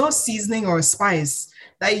 It's not seasoning or spice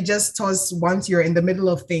that you just toss once you're in the middle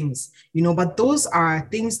of things, but those are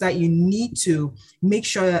things that you need to make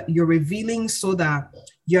sure that you're revealing so that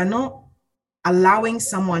you're not allowing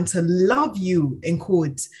someone to love you, in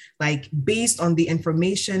quotes, like based on the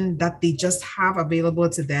information that they just have available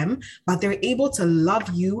to them, but they're able to love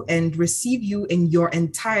you and receive you in your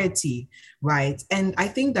entirety, right? And I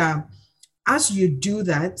think that as you do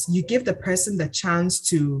that, you give the person the chance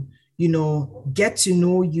to, get to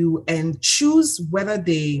know you and choose whether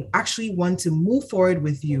they actually want to move forward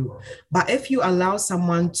with you. But if you allow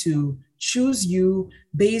someone to choose you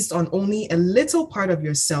based on only a little part of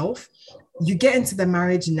yourself, you get into the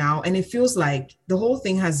marriage now and it feels like the whole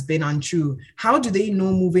thing has been untrue. How do they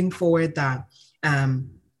know moving forward that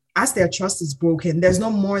as their trust is broken, there's no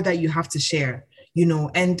more that you have to share,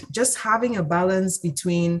 and just having a balance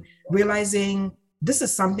between realizing this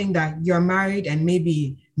is something that you're married and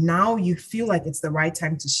maybe now you feel like it's the right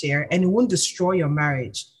time to share and it won't destroy your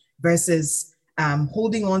marriage, versus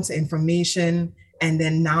holding on to information. And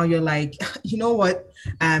then now you're like, you know what?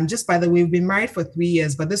 Just by the way, we've been married for 3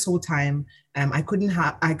 years, but this whole time I couldn't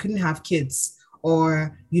have kids.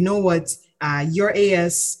 Or you know what? You're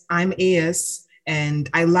AS, I'm AS, and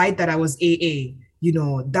I lied that I was AA.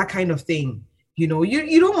 That kind of thing. You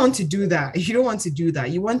don't want to do that. You don't want to do that.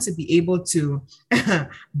 You want to be able to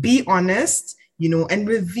be honest, and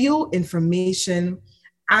reveal information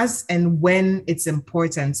as and when it's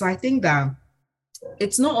important. So I think that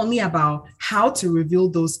it's not only about how to reveal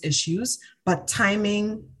those issues, but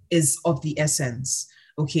timing is of the essence.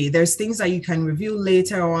 Okay, there's things that you can reveal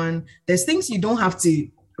later on. There's things you don't have to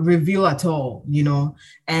reveal at all,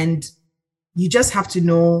 and you just have to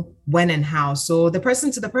know when and how. So the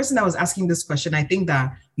person that was asking this question, I think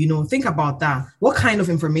that, think about that. What kind of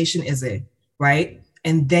information is it, right?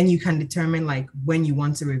 And then you can determine like when you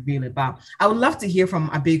want to reveal it. But I would love to hear from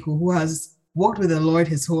Abeku, who has walked with the Lord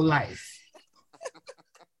his whole life.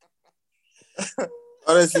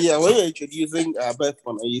 Honestly, yeah, when you're introducing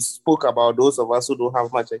Bethman, you spoke about those of us who don't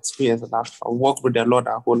have much experience and have walked with the Lord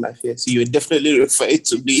our whole life. Yes, so you're definitely referring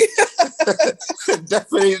to me.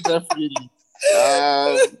 Definitely.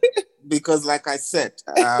 Because like I said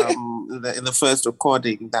in the first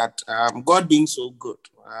recording, that God being so good,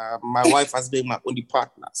 my wife has been my only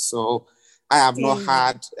partner. So I have not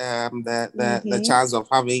had the chance of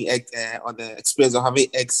having or the experience of having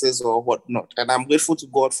exes or whatnot. And I'm grateful to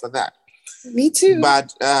God for that. Me too.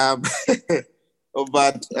 But the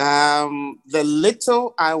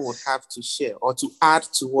little I would have to share or to add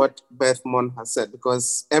to what Bethman has said,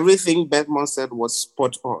 because everything Bethman said was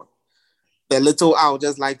spot on. The little I would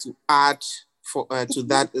just like to add to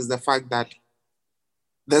that is the fact that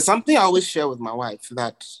there's something I always share with my wife,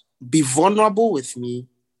 that be vulnerable with me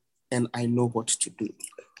and I know what to do.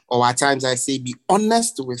 Or at times I say, be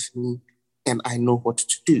honest with me and I know what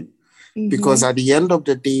to do. Because at the end of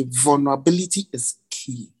the day, vulnerability is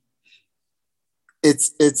key. It's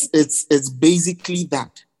basically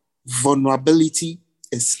that. vulnerability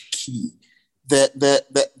is key.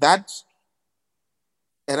 That,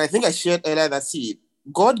 and I think I shared earlier that, see,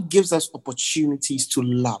 God gives us opportunities to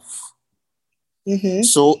love. Mm-hmm.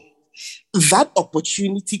 So that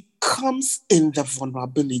opportunity comes in the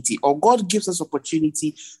vulnerability, or God gives us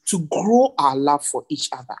opportunity to grow our love for each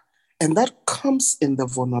other. And that comes in the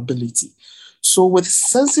vulnerability. So with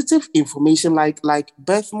sensitive information, like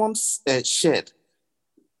Bethmont shared,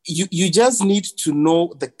 you just need to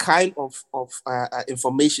know the kind of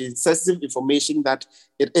information, sensitive information that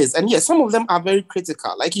it is. And yes, some of them are very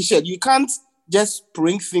critical. Like you said, you can't just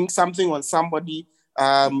spring something on somebody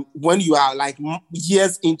when you are like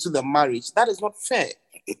years into the marriage. That is not fair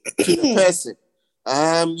to the person.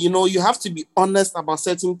 You have to be honest about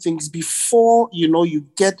certain things before, you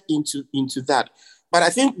get into that. But I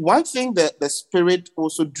think one thing that the Spirit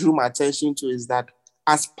also drew my attention to is that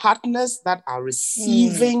as partners that are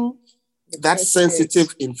receiving that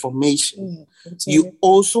sensitive information, you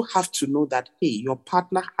also have to know that, hey, your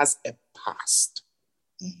partner has a past.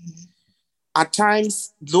 Mm-hmm. At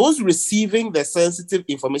times, those receiving the sensitive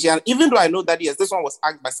information, and even though I know that, yes, this one was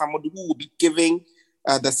asked by somebody who will be giving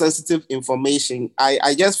the sensitive information,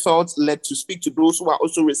 I just felt led to speak to those who are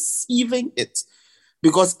also receiving it.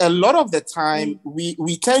 Because a lot of the time,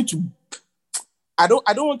 we tend to, I don't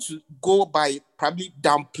want to go by probably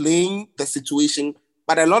downplaying the situation,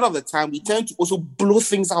 but a lot of the time, we tend to also blow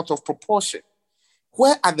things out of proportion.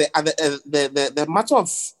 Where the matter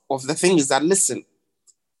of the thing is that, listen,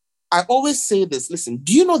 I always say this, listen,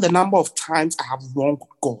 do you know the number of times I have wronged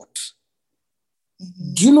God?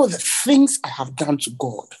 Mm-hmm. Do you know the things I have done to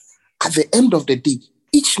God? At the end of the day,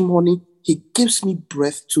 each morning, he gives me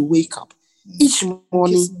breath to wake up. Mm-hmm. Each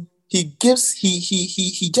morning, he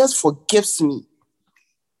just forgives me.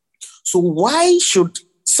 So why should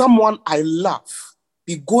someone I love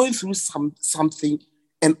be going through something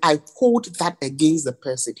and I hold that against the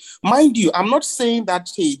person? Mind you, I'm not saying that,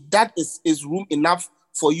 hey, that is room enough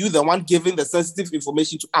for you, the one giving the sensitive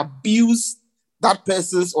information, to abuse that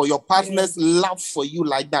person's or your partner's love for you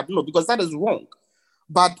like that. No, because that is wrong.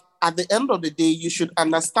 But at the end of the day, you should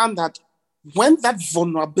understand that when that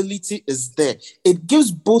vulnerability is there, it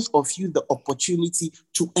gives both of you the opportunity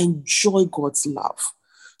to enjoy God's love.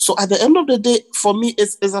 So at the end of the day, for me,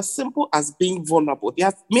 it's as simple as being vulnerable. There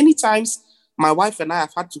are many times my wife and I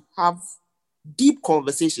have had to have deep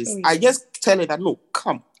conversations. I just tell her that, no,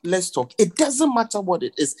 come, let's talk. It doesn't matter what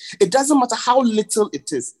it is. It doesn't matter how little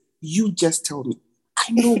it is. You just tell me.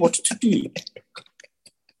 I know what to do.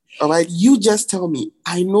 All right? You just tell me.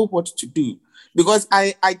 I know what to do. Because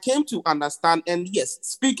I came to understand, and yes,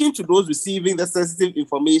 speaking to those receiving the sensitive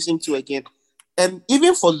information too again, and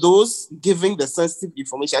even for those giving the sensitive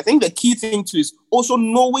information, I think the key thing too is also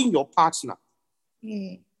knowing your partner.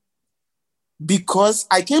 Because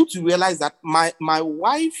I came to realize that my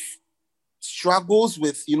wife struggles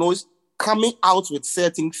with, coming out with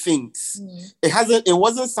certain things. It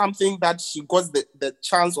wasn't something that she got the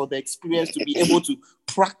chance or the experience to be able to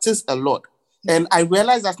practice a lot. And I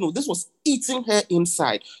realized that, no, this was eating her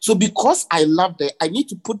inside. So because I loved her, I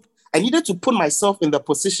needed to put myself in the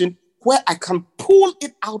position where I can pull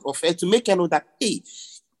it out of her to make her know that, hey,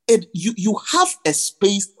 you have a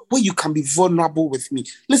space where you can be vulnerable with me.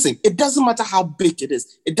 Listen, it doesn't matter how big it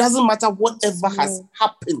is. It doesn't matter whatever has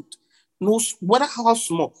happened. No, whether how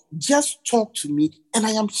small, just talk to me and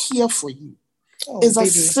I am here for you. It's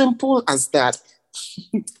as simple as that.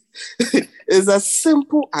 It's as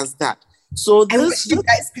simple as that. So I wish you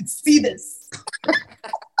guys could see this.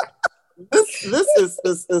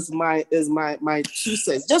 This is my 2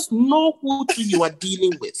 cents. Just know who you are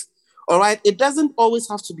dealing with. All right. It doesn't always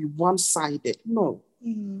have to be one-sided. No.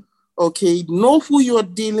 Okay. Know who you are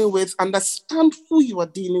dealing with. Understand who you are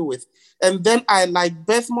dealing with. And then like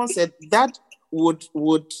Bethmont said, that would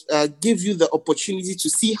give you the opportunity to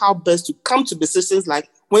see how best to come to decisions, like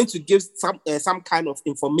when to give some kind of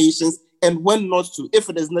information and when not to, if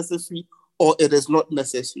it is necessary or it is not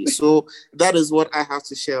necessary. So that is what I have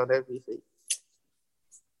to share on everything.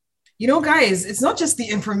 Guys, it's not just the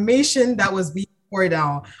information that was being poured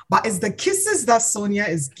out, but it's the kisses that Sonia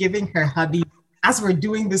is giving her hubby as we're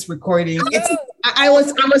doing this recording. I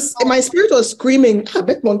was, my spirit was screaming,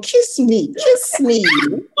 Beckman, kiss me.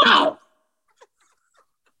 Wow.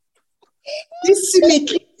 Kiss me.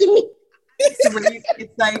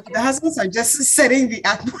 It's like the husbands are just setting the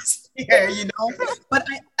atmosphere, But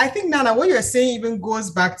I think, Nana, what you're saying even goes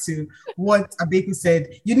back to what Abeku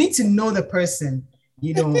said. You need to know the person,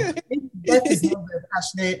 Death is not very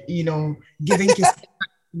passionate, giving kisses,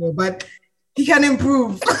 but he can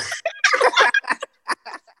improve.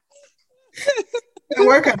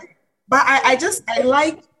 Work on it. But I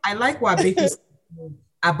like I like what Becky said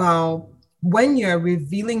about when you're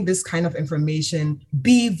revealing this kind of information,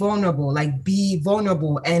 be vulnerable,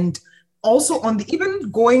 and also on the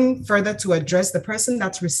even going further to address the person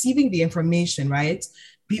that's receiving the information, right?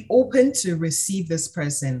 Be open to receive this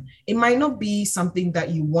person. It might not be something that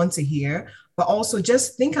you want to hear, but also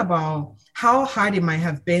just think about how hard it might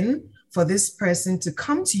have been for this person to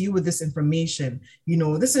come to you with this information. You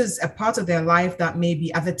know, this is a part of their life that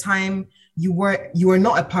maybe at the time you were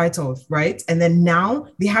not a part of, right? And then now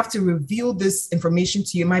they have to reveal this information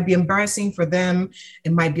to you. It might be embarrassing for them,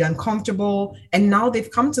 it might be uncomfortable, and now they've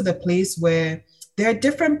come to the place where they're a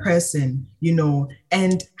different person, you know.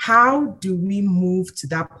 And how do we move to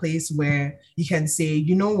that place where you can say,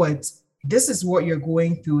 you know what, this is what you're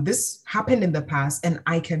going through, this happened in the past, and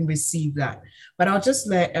I can receive that. But I'll just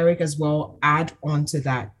let Eric as well add on to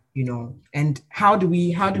that, you know. And how do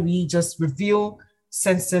we just reveal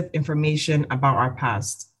sensitive information about our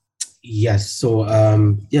past? Yes. So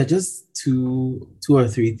just two or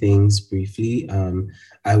three things briefly.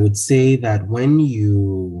 I would say that when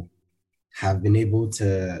you have been able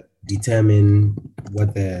to determine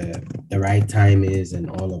what the right time is and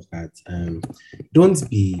all of that, don't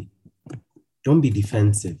be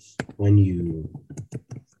defensive when you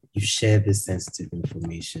share this sensitive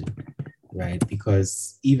information, right?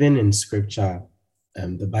 Because even in scripture,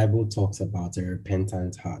 the Bible talks about a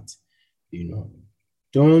repentant heart. You know,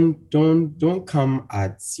 don't come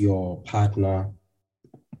at your partner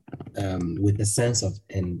with a sense of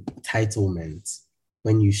entitlement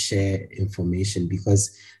when you share information,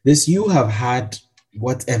 because this, you have had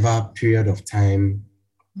whatever period of time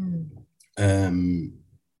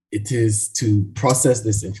it is to process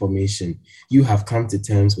this information. You have come to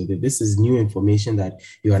terms with it. This is new information that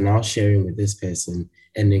you are now sharing with this person,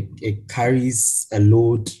 and it carries a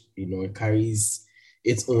load, you know, it carries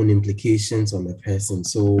its own implications on the person.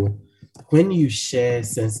 So when you share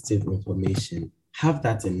sensitive information, have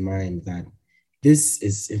that in mind, that this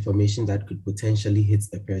is information that could potentially hit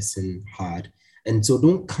the person hard. And so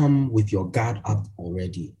don't come with your guard up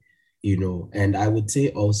already, you know. And I would say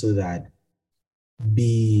also that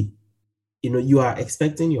you are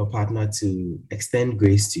expecting your partner to extend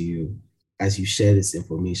grace to you as you share this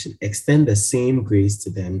information. Extend the same grace to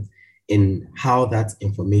them in how that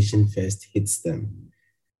information first hits them,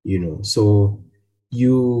 you know. So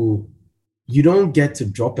you don't get to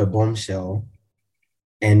drop a bombshell,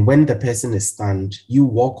 and when the person is stunned, you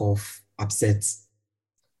walk off upset.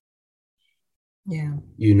 Yeah.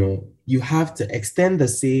 You know, you have to extend the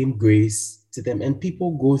same grace to them, and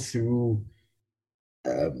people go through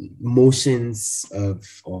motions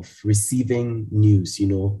of receiving news, you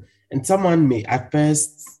know, and someone may at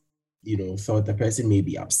first, you know, thought the person may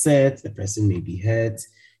be upset, the person may be hurt,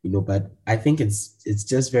 you know, but I think it's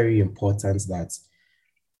just very important that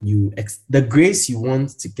the grace you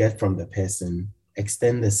want to get from the person,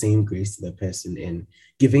 extend the same grace to the person in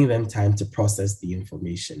giving them time to process the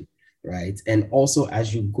information, right? And also,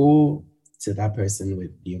 as you go to that person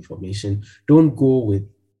with the information, don't go with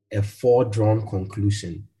a foredrawn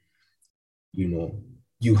conclusion. You know,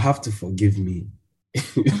 you have to forgive me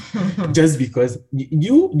just because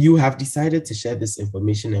you have decided to share this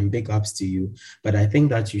information, and big ups to you. But I think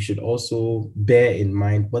that you should also bear in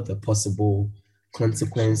mind what the possible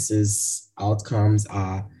consequences, outcomes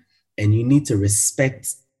are, and you need to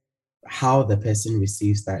respect how the person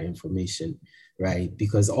receives that information, right?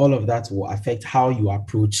 Because all of that will affect how you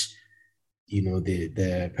approach, you know,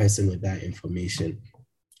 the person with that information.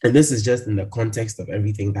 And this is just in the context of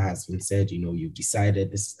everything that has been said. You know, you've decided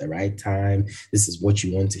this is the right time, this is what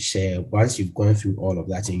you want to share. Once you've gone through all of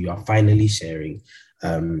that and you are finally sharing,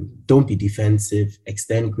 don't be defensive,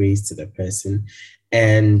 extend grace to the person.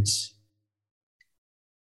 And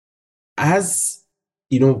as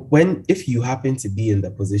you know, if you happen to be in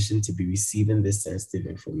the position to be receiving this sensitive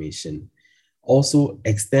information, also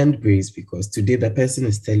extend grace, because today the person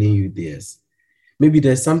is telling you this. Maybe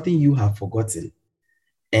there's something you have forgotten,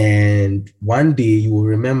 and one day you will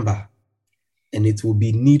remember, and it will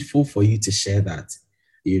be needful for you to share that,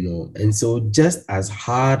 you know. And so just as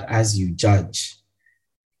hard as you judge,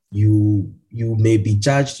 you may be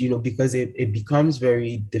judged, you know, because it becomes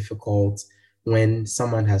very difficult when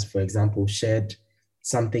someone has, for example, shared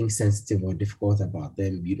something sensitive or difficult about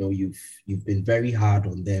them. You know, you've been very hard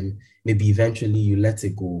on them. Maybe eventually you let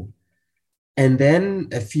it go. And then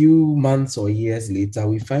a few months or years later,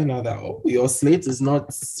 we find out that, oh, your slate is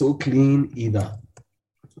not so clean either.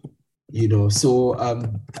 You know, so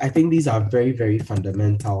I think these are very, very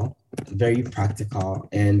fundamental, very practical.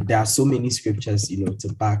 And there are so many scriptures, you know, to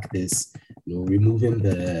back this, you know, removing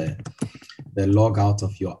the the log out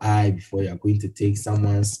of your eye before you're going to take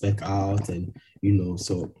someone's speck out. And,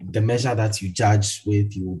 so the measure that you judge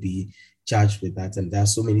with, you will be judged with that. And there are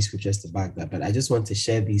so many scriptures to back that. But I just want to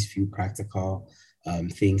share these few practical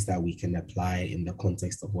things that we can apply in the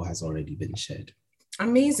context of what has already been shared.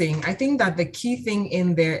 Amazing. I think that the key thing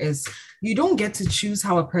in there is you don't get to choose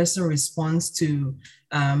how a person responds to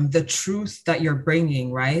the truth that you're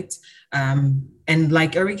bringing, right? And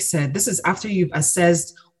like Eric said, this is after you've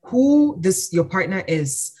assessed who your partner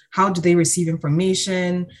is. How do they receive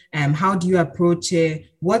information? How do you approach it?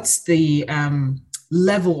 What's the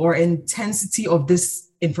level or intensity of this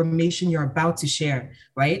information you're about to share,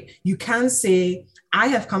 right? You can't say, I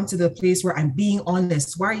have come to the place where I'm being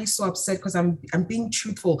honest. Why are you so upset? Because I'm being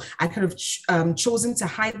truthful. I could have chosen to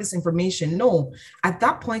hide this information. No, at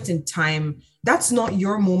that point in time, that's not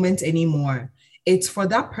your moment anymore. It's for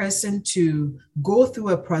that person to go through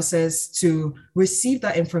a process to receive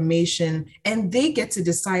that information, and they get to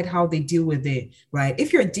decide how they deal with it, right?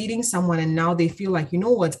 If you're dating someone and now they feel like, you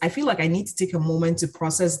know what, I feel like I need to take a moment to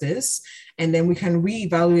process this, and then we can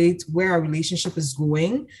reevaluate where our relationship is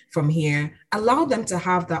going from here. Allow them to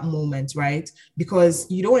have that moment, right? Because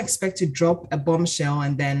you don't expect to drop a bombshell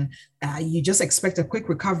and then you just expect a quick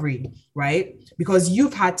recovery, right? Because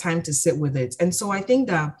you've had time to sit with it. And so I think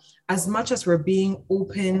that as much as we're being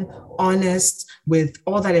open, honest with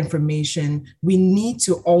all that information, we need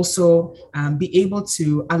to also be able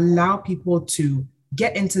to allow people to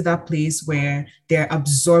get into that place where they're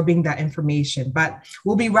absorbing that information. But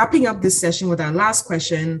we'll be wrapping up this session with our last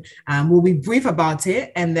question. We'll be brief about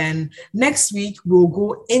it. And then next week, we'll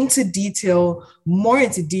go more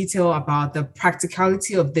into detail about the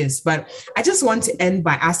practicality of this. But I just want to end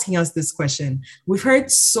by asking us this question. We've heard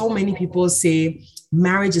so many people say,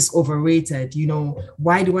 marriage is overrated.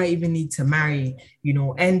 Why do I even need to marry?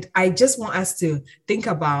 And I just want us to think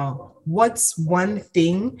about what's one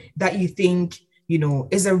thing that you think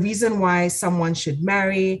is a reason why someone should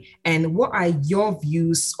marry, and what are your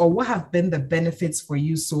views, or what have been the benefits for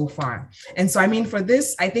you so far? And so, for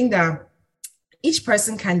this, I think that each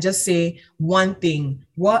person can just say one thing,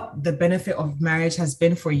 what the benefit of marriage has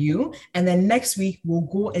been for you. And then next week, we'll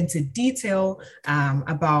go into detail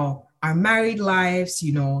about our married lives,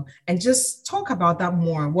 and just talk about that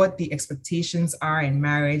more, what the expectations are in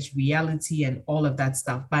marriage, reality, and all of that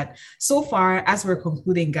stuff. But so far, as we're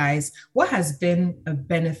concluding, guys, what has been a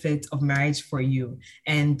benefit of marriage for you?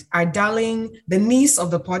 And our darling, the niece of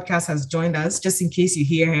the podcast, has joined us. Just in case you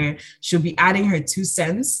hear her, she'll be adding her 2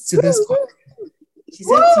 cents to this. She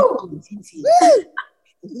said,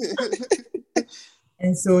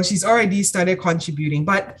 and so she's already started contributing.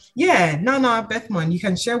 But yeah, Nana, Bethman, you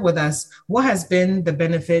can share with us what has been the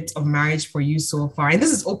benefit of marriage for you so far. And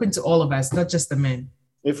this is open to all of us, not just the men.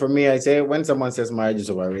 For me, I say when someone says marriage is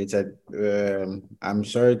overrated, I'm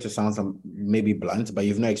sorry to sound maybe blunt, but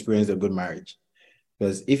you've not experienced a good marriage.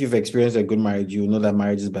 Because if you've experienced a good marriage, you know that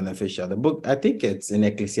marriage is beneficial. The book, I think it's in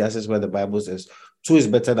Ecclesiastes, where the Bible says, 2 is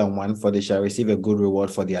better than 1, for they shall receive a good reward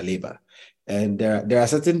for their labor. And there are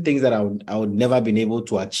certain things that I would never been able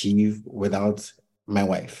to achieve without my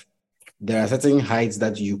wife. There are certain heights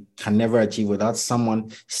that you can never achieve without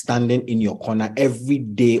someone standing in your corner every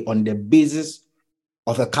day on the basis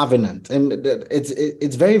of a covenant. And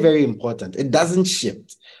it's very, very important. It doesn't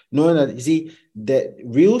shift. Knowing that, you see, the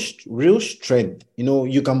real strength,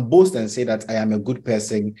 you can boast and say that I am a good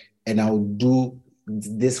person and I'll do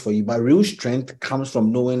this for you. But real strength comes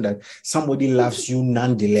from knowing that somebody loves you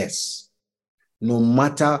nonetheless. No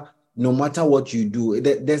matter what you do,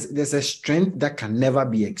 there's a strength that can never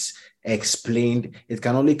be explained. It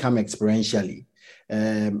can only come experientially.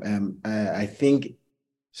 I think,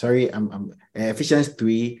 Ephesians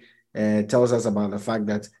 3 tells us about the fact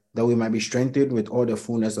that we might be strengthened with all the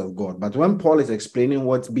fullness of God. But when Paul is explaining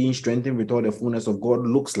what being strengthened with all the fullness of God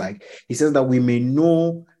looks like, he says that we may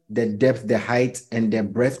know the depth, the height, and the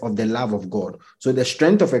breadth of the love of God. So the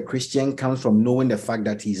strength of a Christian comes from knowing the fact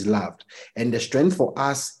that he's loved. And the strength for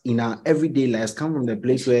us in our everyday lives comes from the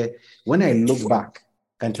place where, when I look back,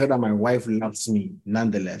 I can tell that my wife loves me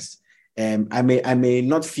nonetheless. I may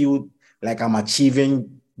not feel like I'm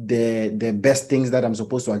achieving the best things that I'm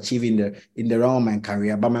supposed to achieve in the realm of my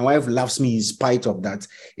career, but my wife loves me in spite of that.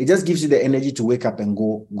 It just gives you the energy to wake up and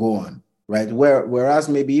go on, right? Whereas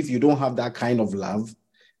maybe if you don't have that kind of love,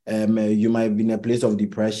 you might be in a place of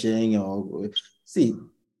depression. Or see,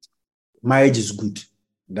 marriage is good.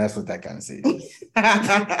 That's what I can say.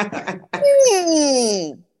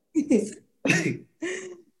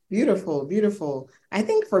 Beautiful. I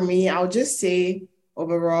think for me, I'll just say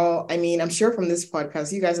overall, I'm sure from this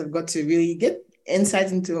podcast, you guys have got to really get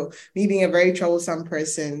insight into me being a very troublesome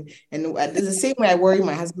person. And it's the same way I worry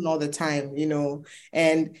my husband all the time,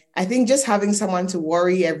 And I think just having someone to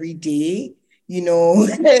worry every day,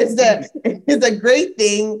 it's a great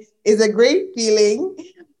thing. It's a great feeling.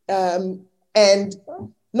 And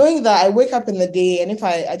knowing that I wake up in the day, and if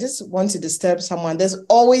I just want to disturb someone, there's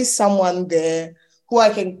always someone there who I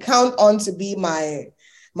can count on to be my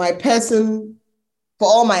person for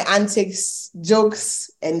all my antics, jokes,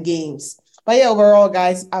 and games. But yeah, overall,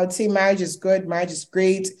 guys, I would say marriage is good. Marriage is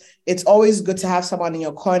great. It's always good to have someone in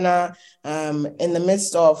your corner in the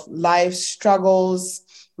midst of life's struggles,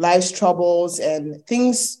 life's troubles, and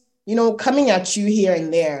things, coming at you here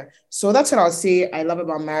and there. So that's what I'll say I love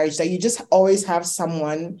about marriage, that you just always have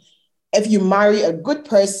someone. If you marry a good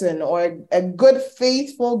person or a good,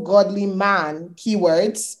 faithful, godly man,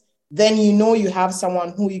 keywords, then you have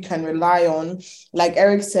someone who you can rely on. Like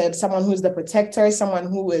Eric said, someone who's the protector, someone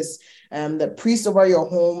who is the priest over your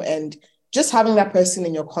home, and just having that person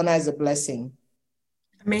in your corner is a blessing.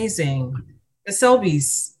 Amazing. The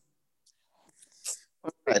Selbies.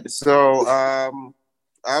 All right. So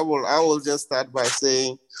I will just start by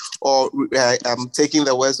saying, I'm taking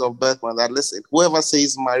the words of Berthman, that listen, whoever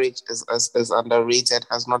says marriage is underrated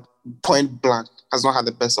has not, point blank, has not had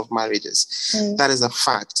the best of marriages. That is a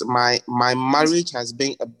fact. My marriage has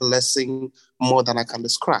been a blessing more than I can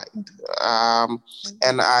describe.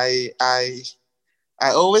 And I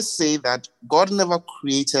always say that God never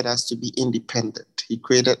created us to be independent. He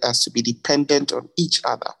created us to be dependent on each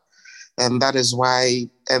other. And that is why,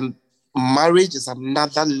 and marriage is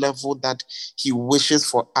another level that he wishes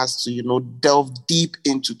for us to, delve deep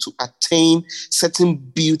into, to attain certain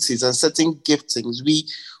beauties and certain giftings.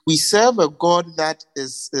 We serve a God that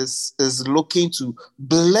is looking to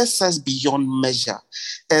bless us beyond measure.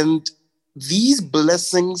 And these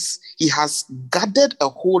blessings, he has gathered a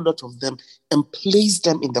whole lot of them and placed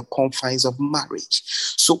them in the confines of marriage.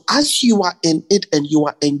 So as you are in it and you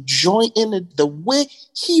are enjoying it the way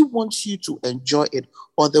he wants you to enjoy it,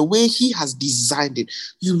 or the way he has designed it,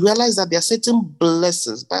 you realize that there are certain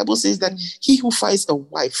blessings. Bible says that he who finds a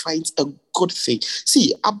wife finds a good thing.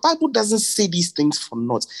 See, our Bible doesn't say these things for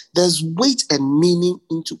naught. There's weight and meaning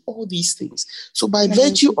into all these things. So by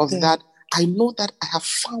virtue of that, I know that I have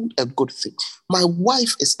found a good thing. My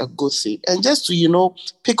wife is a good thing. And just to,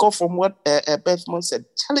 pick up from what Bethman said,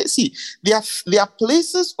 see, there are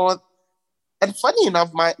places and funny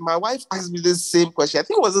enough, my wife asked me this same question. I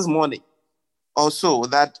think it was this morning also,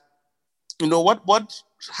 that, what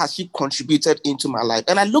has she contributed into my life?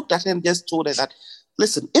 And I looked at her and just told her that,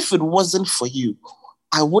 listen, if it wasn't for you,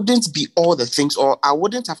 I wouldn't be all the things, or I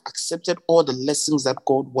wouldn't have accepted all the lessons that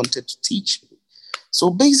God wanted to teach me. So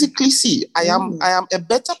basically, see, I am a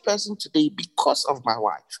better person today because of my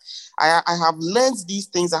wife. I have learned these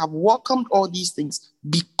things. I have welcomed all these things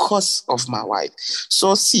because of my wife.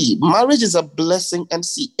 So see, marriage is a blessing. And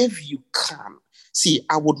see, if you can, see,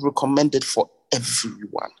 I would recommend it for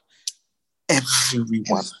everyone.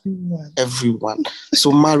 Everyone.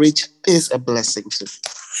 So marriage is a blessing to me.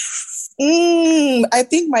 I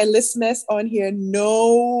think my listeners on here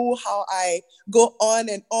know how I go on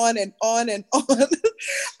and on and on and on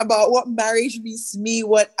about what marriage means to me,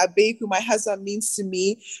 what Abeku, my husband, means to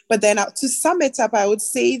me. But then to sum it up, I would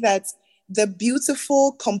say that the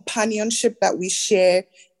beautiful companionship that we share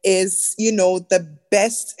is, the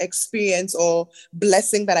best experience or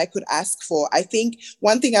blessing that I could ask for. I think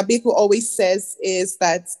one thing Abeku always says is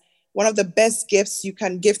that one of the best gifts you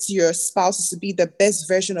can give to your spouse is to be the best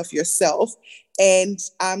version of yourself. And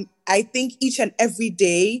I think each and every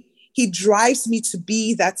day, he drives me to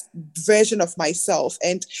be that version of myself.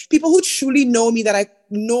 And people who truly know me, that I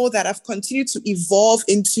know that I've continued to evolve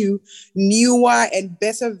into newer and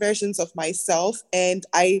better versions of myself. And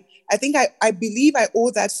I think I believe I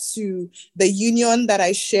owe that to the union that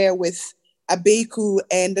I share with Abeku,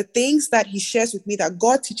 and the things that he shares with me that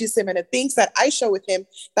God teaches him, and the things that I share with him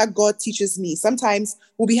that God teaches me. Sometimes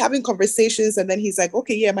we'll be having conversations and then he's like,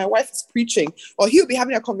 okay, yeah, my wife is preaching. Or he'll be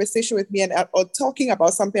having a conversation with me or talking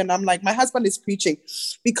about something, and I'm like, my husband is preaching.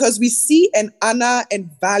 Because we see and honor and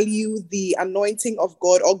value the anointing of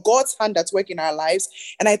God, or God's hand at work in our lives.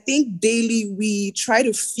 And I think daily we try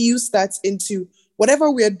to fuse that into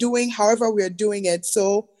whatever we're doing, however we're doing it.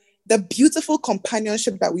 So the beautiful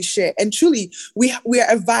companionship that we share. And truly, we are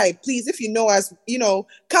a vibe. Please, if you know us,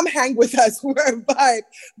 come hang with us. We're a vibe.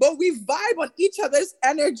 But we vibe on each other's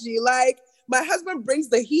energy. Like, my husband brings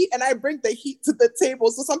the heat and I bring the heat to the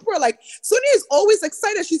table. So some people are like, Sonia is always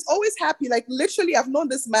excited. She's always happy. Like, literally, I've known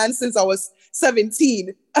this man since I was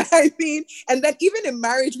 17. I mean, and then even in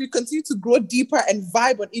marriage, we continue to grow deeper and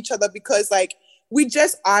vibe on each other because, like, we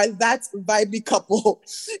just are that vibey couple.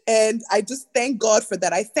 And I just thank God for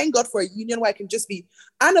that. I thank God for a union where I can just be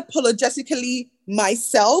unapologetically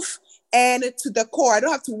myself and to the core. I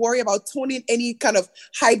don't have to worry about toning any kind of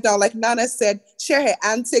hype down. Like Nana said, share her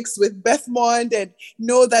antics with Bethmond and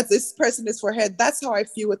know that this person is for her. That's how I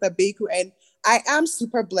feel with Abeku. And I am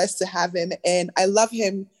super blessed to have him. And I love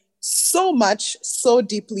him so much, so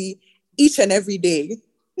deeply, each and every day.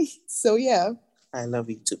 So yeah. I love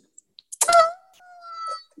you too.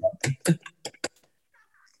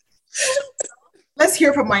 Let's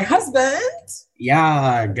hear from my husband.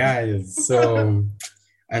 Yeah, guys. So,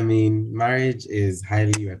 I mean, marriage is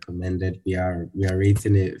highly recommended. We are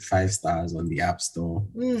rating it 5 stars on the App Store.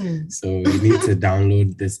 So you need to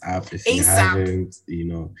download this app if you haven't. You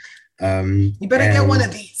know, you better get one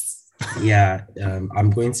of these. Yeah, I'm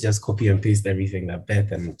going to just copy and paste everything that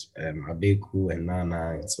Beth and Abeku and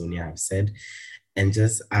Nana and Sonia have said, and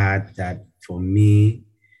just add that for me,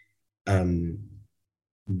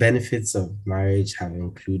 benefits of marriage have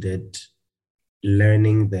included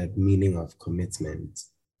learning the meaning of commitment,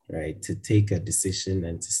 right? To take a decision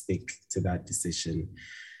and to stick to that decision,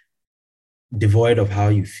 devoid of how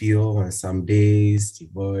you feel on some days,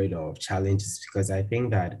 devoid of challenges, because I think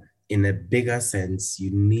that in a bigger sense,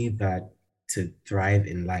 you need that to thrive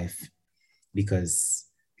in life, because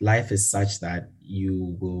life is such that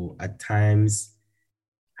you will at times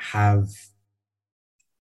have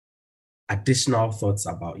additional thoughts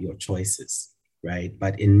about your choices, right?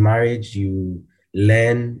 But in marriage, you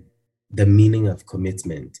learn the meaning of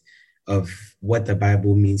commitment, of what the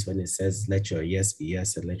Bible means when it says, let your yes be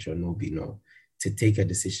yes and let your no be no, to take a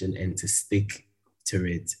decision and to stick to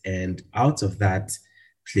it. And out of that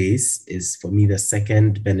place is, for me, the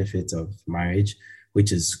second benefit of marriage,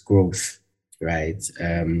 which is growth, right?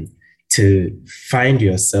 To find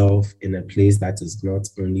yourself in a place that is not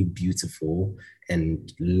only beautiful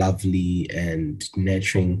and lovely and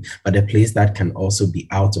nurturing, but a place that can also be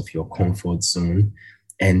out of your comfort zone,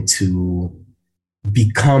 and to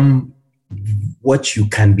become what you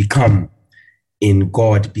can become in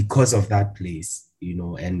God because of that place, you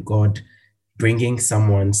know, and God bringing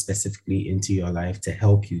someone specifically into your life to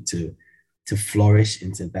help you to flourish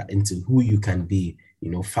into that, into who you can be,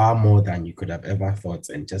 you know, far more than you could have ever thought.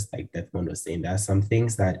 And just like Bethman was saying, there are some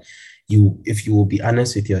things that if you will be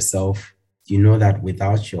honest with yourself, you know that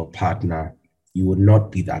without your partner, you would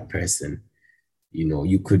not be that person. You know,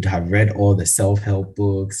 you could have read all the self-help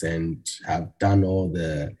books and have done all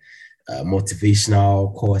the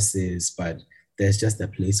motivational courses, but there's just a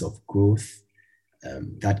place of growth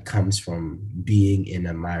that comes from being in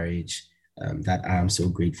a marriage that I'm so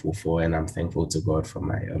grateful for. And I'm thankful to God for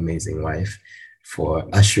my amazing wife for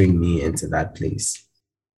ushering me into that place.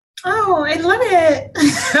 Oh, I love it.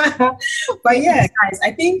 But yeah, guys,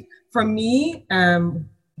 I think for me,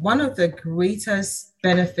 one of the greatest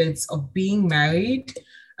benefits of being married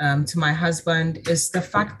to my husband is the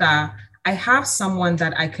fact that I have someone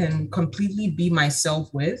that I can completely be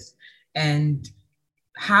myself with and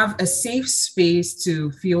have a safe space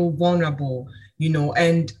to feel vulnerable, you know.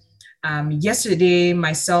 And yesterday,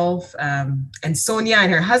 myself and Sonia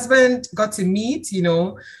and her husband got to meet, you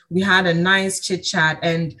know. We had a nice chit chat,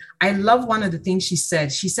 and I love one of the things she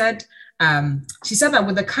said. She said that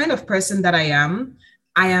with the kind of person that I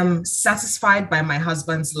am satisfied by my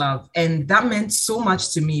husband's love. And that meant so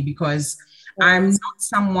much to me, because I'm not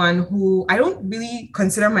someone who, I don't really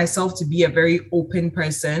consider myself to be a very open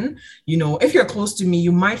person. You know, if you're close to me,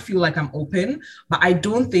 you might feel like I'm open, but I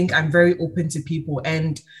don't think I'm very open to people.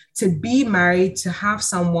 And to be married, to have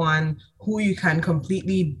someone who you can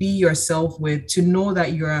completely be yourself with, to know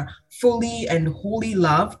that you're fully and wholly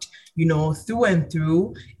loved, you know, through and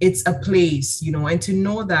through, it's a place, you know, and to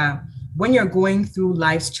know that when you're going through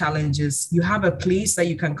life's challenges, you have a place that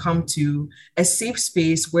you can come to, a safe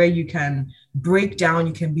space where you can break down,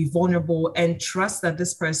 you can be vulnerable, and trust that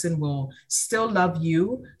this person will still love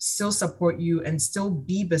you, still support you, and still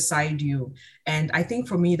be beside you. And I think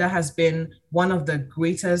for me, that has been one of the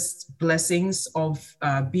greatest blessings of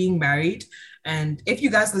being married. And if you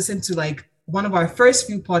guys listen to like one of our first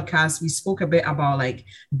few podcasts, we spoke a bit about like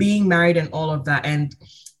being married and all of that. And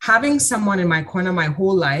having someone in my corner my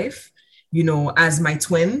whole life, you know, as my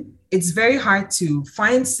twin, it's very hard to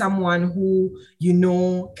find someone who, you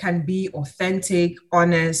know, can be authentic,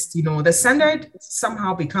 honest. You know, the standard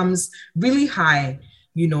somehow becomes really high,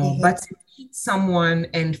 you know, but to meet someone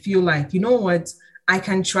and feel like, you know what, I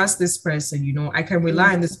can trust this person, you know, I can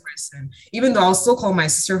rely on this person, even though I'll still call my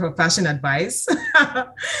sister for fashion advice,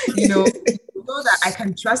 you know that I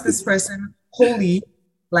can trust this person wholly.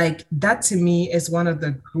 Like that to me is one of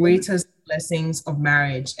the greatest blessings of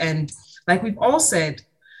marriage. And like we've all said,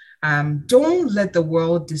 don't let the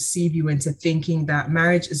world deceive you into thinking that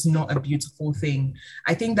marriage is not a beautiful thing.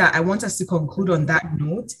 I think that I want us to conclude on that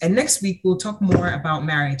note. And next week, we'll talk more about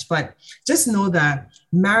marriage. But just know that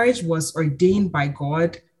marriage was ordained by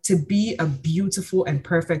God to be a beautiful and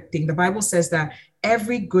perfect thing. The Bible says that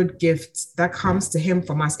every good gift that comes to him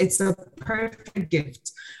from us, it's a perfect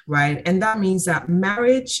gift, right? And that means that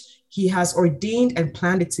marriage, he has ordained and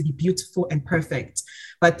planned it to be beautiful and perfect.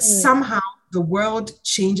 But somehow the world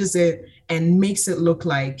changes it and makes it look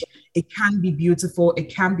like it can be beautiful,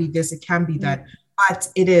 it can be this, it can be that, but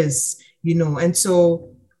it is, and so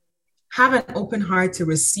have an open heart to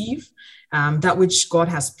receive that which God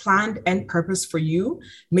has planned and purposed for you.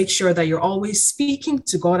 Make sure that you're always speaking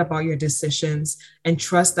to God about your decisions and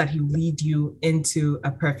trust that he will lead you into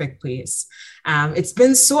a perfect place. It's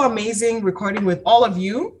been so amazing recording with all of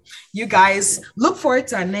you. You guys, look forward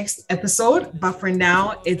to our next episode. But for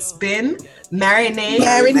now, it's been Marinade.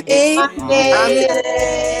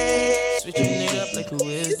 Switching it up like who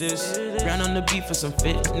is this? Round on the beat for some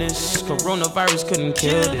fitness. Coronavirus couldn't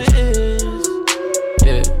kill this.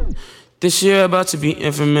 Yeah. This year about to be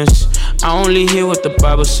infamous. I only hear what the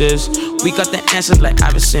Bible says. We got the answers like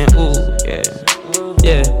Iverson. Ooh, yeah.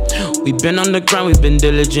 Yeah. We been on the grind, we been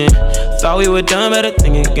diligent. Thought we were done, better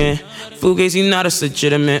think again. Fugazi not as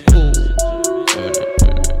legitimate. Ooh.